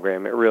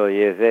program. It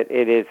really is.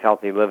 It is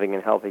healthy living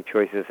and healthy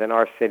choices, and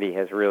our city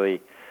has really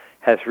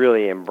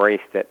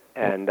embraced it,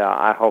 and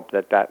I hope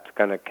that that's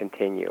going to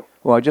continue.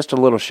 Well, just a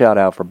little shout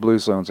out for Blue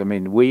Zones. I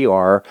mean, we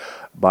are,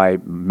 by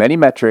many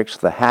metrics,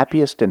 the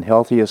happiest and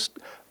healthiest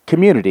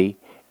community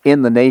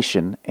in the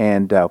nation,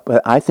 and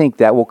I think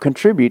that will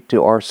contribute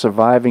to our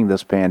surviving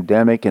this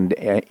pandemic, and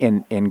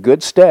in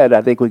good stead.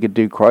 I think we could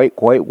do quite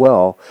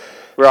well.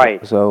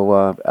 Right.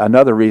 So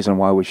another reason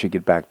why we should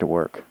get back to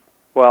work.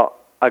 Well,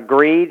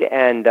 agreed,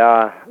 and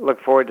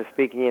look forward to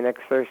speaking to you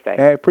next Thursday.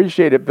 I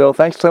appreciate it, Bill.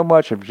 Thanks so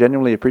much. I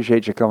genuinely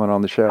appreciate you coming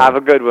on the show. Have a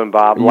good one,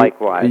 Bob.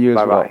 Likewise. You as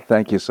Bye-bye. well.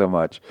 Thank you so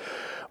much.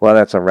 Well,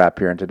 that's a wrap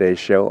here in today's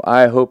show.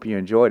 I hope you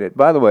enjoyed it.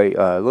 By the way,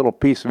 a little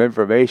piece of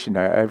information.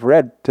 I've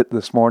read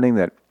this morning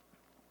that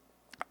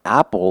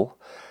Apple,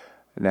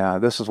 now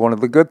this is one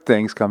of the good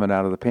things coming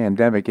out of the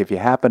pandemic, if you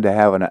happen to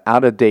have an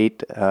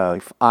out-of-date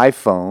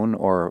iPhone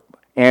or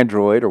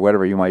Android or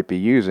whatever you might be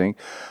using,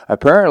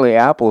 apparently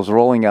Apple is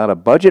rolling out a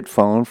budget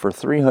phone for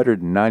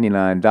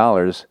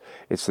 $399.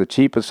 It's the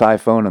cheapest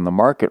iPhone in the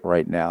market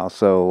right now,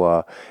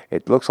 so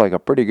it looks like a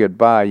pretty good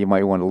buy. You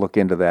might want to look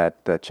into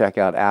that, check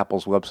out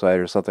Apple's website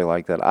or something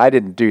like that. I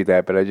didn't do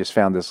that, but I just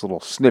found this little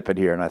snippet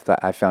here, and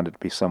I found it to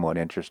be somewhat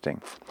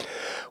interesting.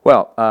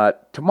 Well,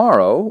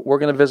 tomorrow we're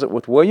going to visit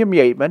with William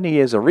Yateman. He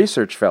is a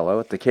research fellow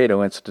at the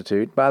Cato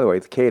Institute. By the way,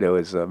 the Cato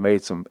has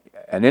made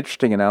an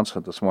interesting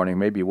announcement this morning.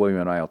 Maybe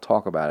William and I will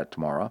talk about it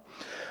tomorrow.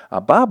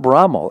 Bob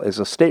Rommel is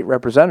a state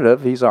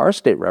representative. He's our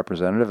state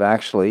representative,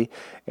 actually,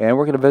 and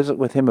we're going to visit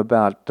with him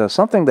about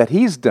something that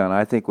he's done,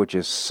 I think, which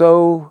is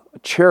so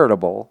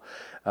charitable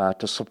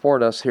to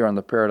support us here on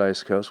the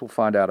Paradise Coast. We'll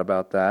find out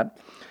about that.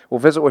 We'll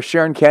visit with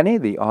Sharon Kenny,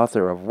 the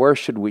author of Where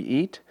Should We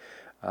Eat?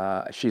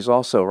 She's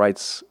also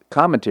writes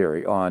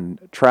commentary on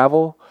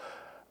travel,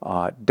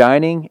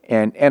 dining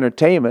and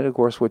entertainment, of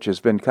course, which has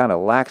been kind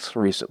of lax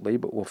recently,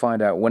 but we'll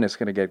find out when it's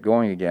going to get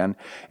going again.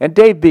 And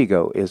Dave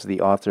Bego is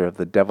the author of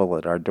The Devil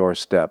at Our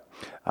Doorstep,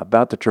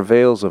 about the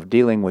travails of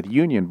dealing with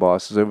union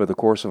bosses over the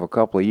course of a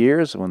couple of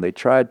years when they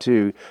tried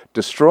to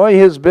destroy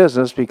his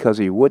business because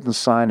he wouldn't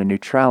sign a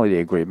neutrality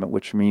agreement,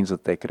 which means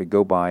that they could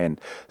go by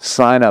and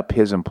sign up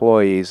his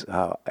employees,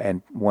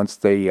 and once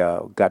they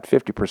got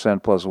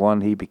 50% plus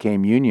one, he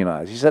became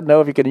unionized. He said,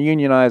 no, if you're going to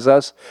unionize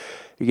us,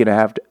 you're going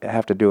to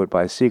have to do it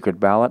by secret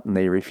ballot, and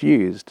they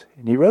refused.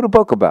 And he wrote a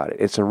book about it.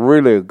 It's a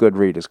really good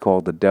read. It's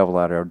called The Devil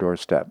at Our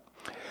Doorstep.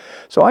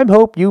 So I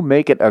hope you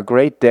make it a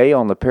great day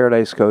on the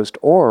Paradise Coast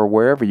or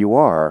wherever you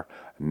are.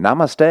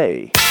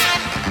 Namaste.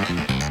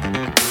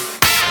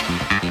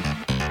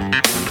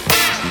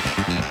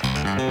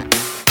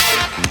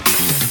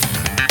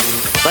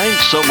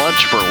 Thanks so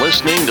much for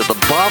listening to The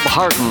Bob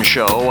Harden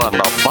Show on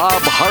the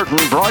Bob Harden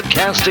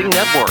Broadcasting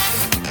Network.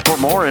 For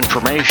more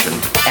information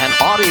and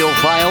audio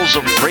files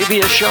of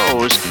previous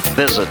shows,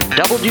 visit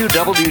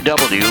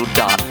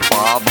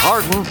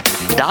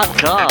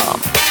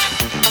www.bobharden.com.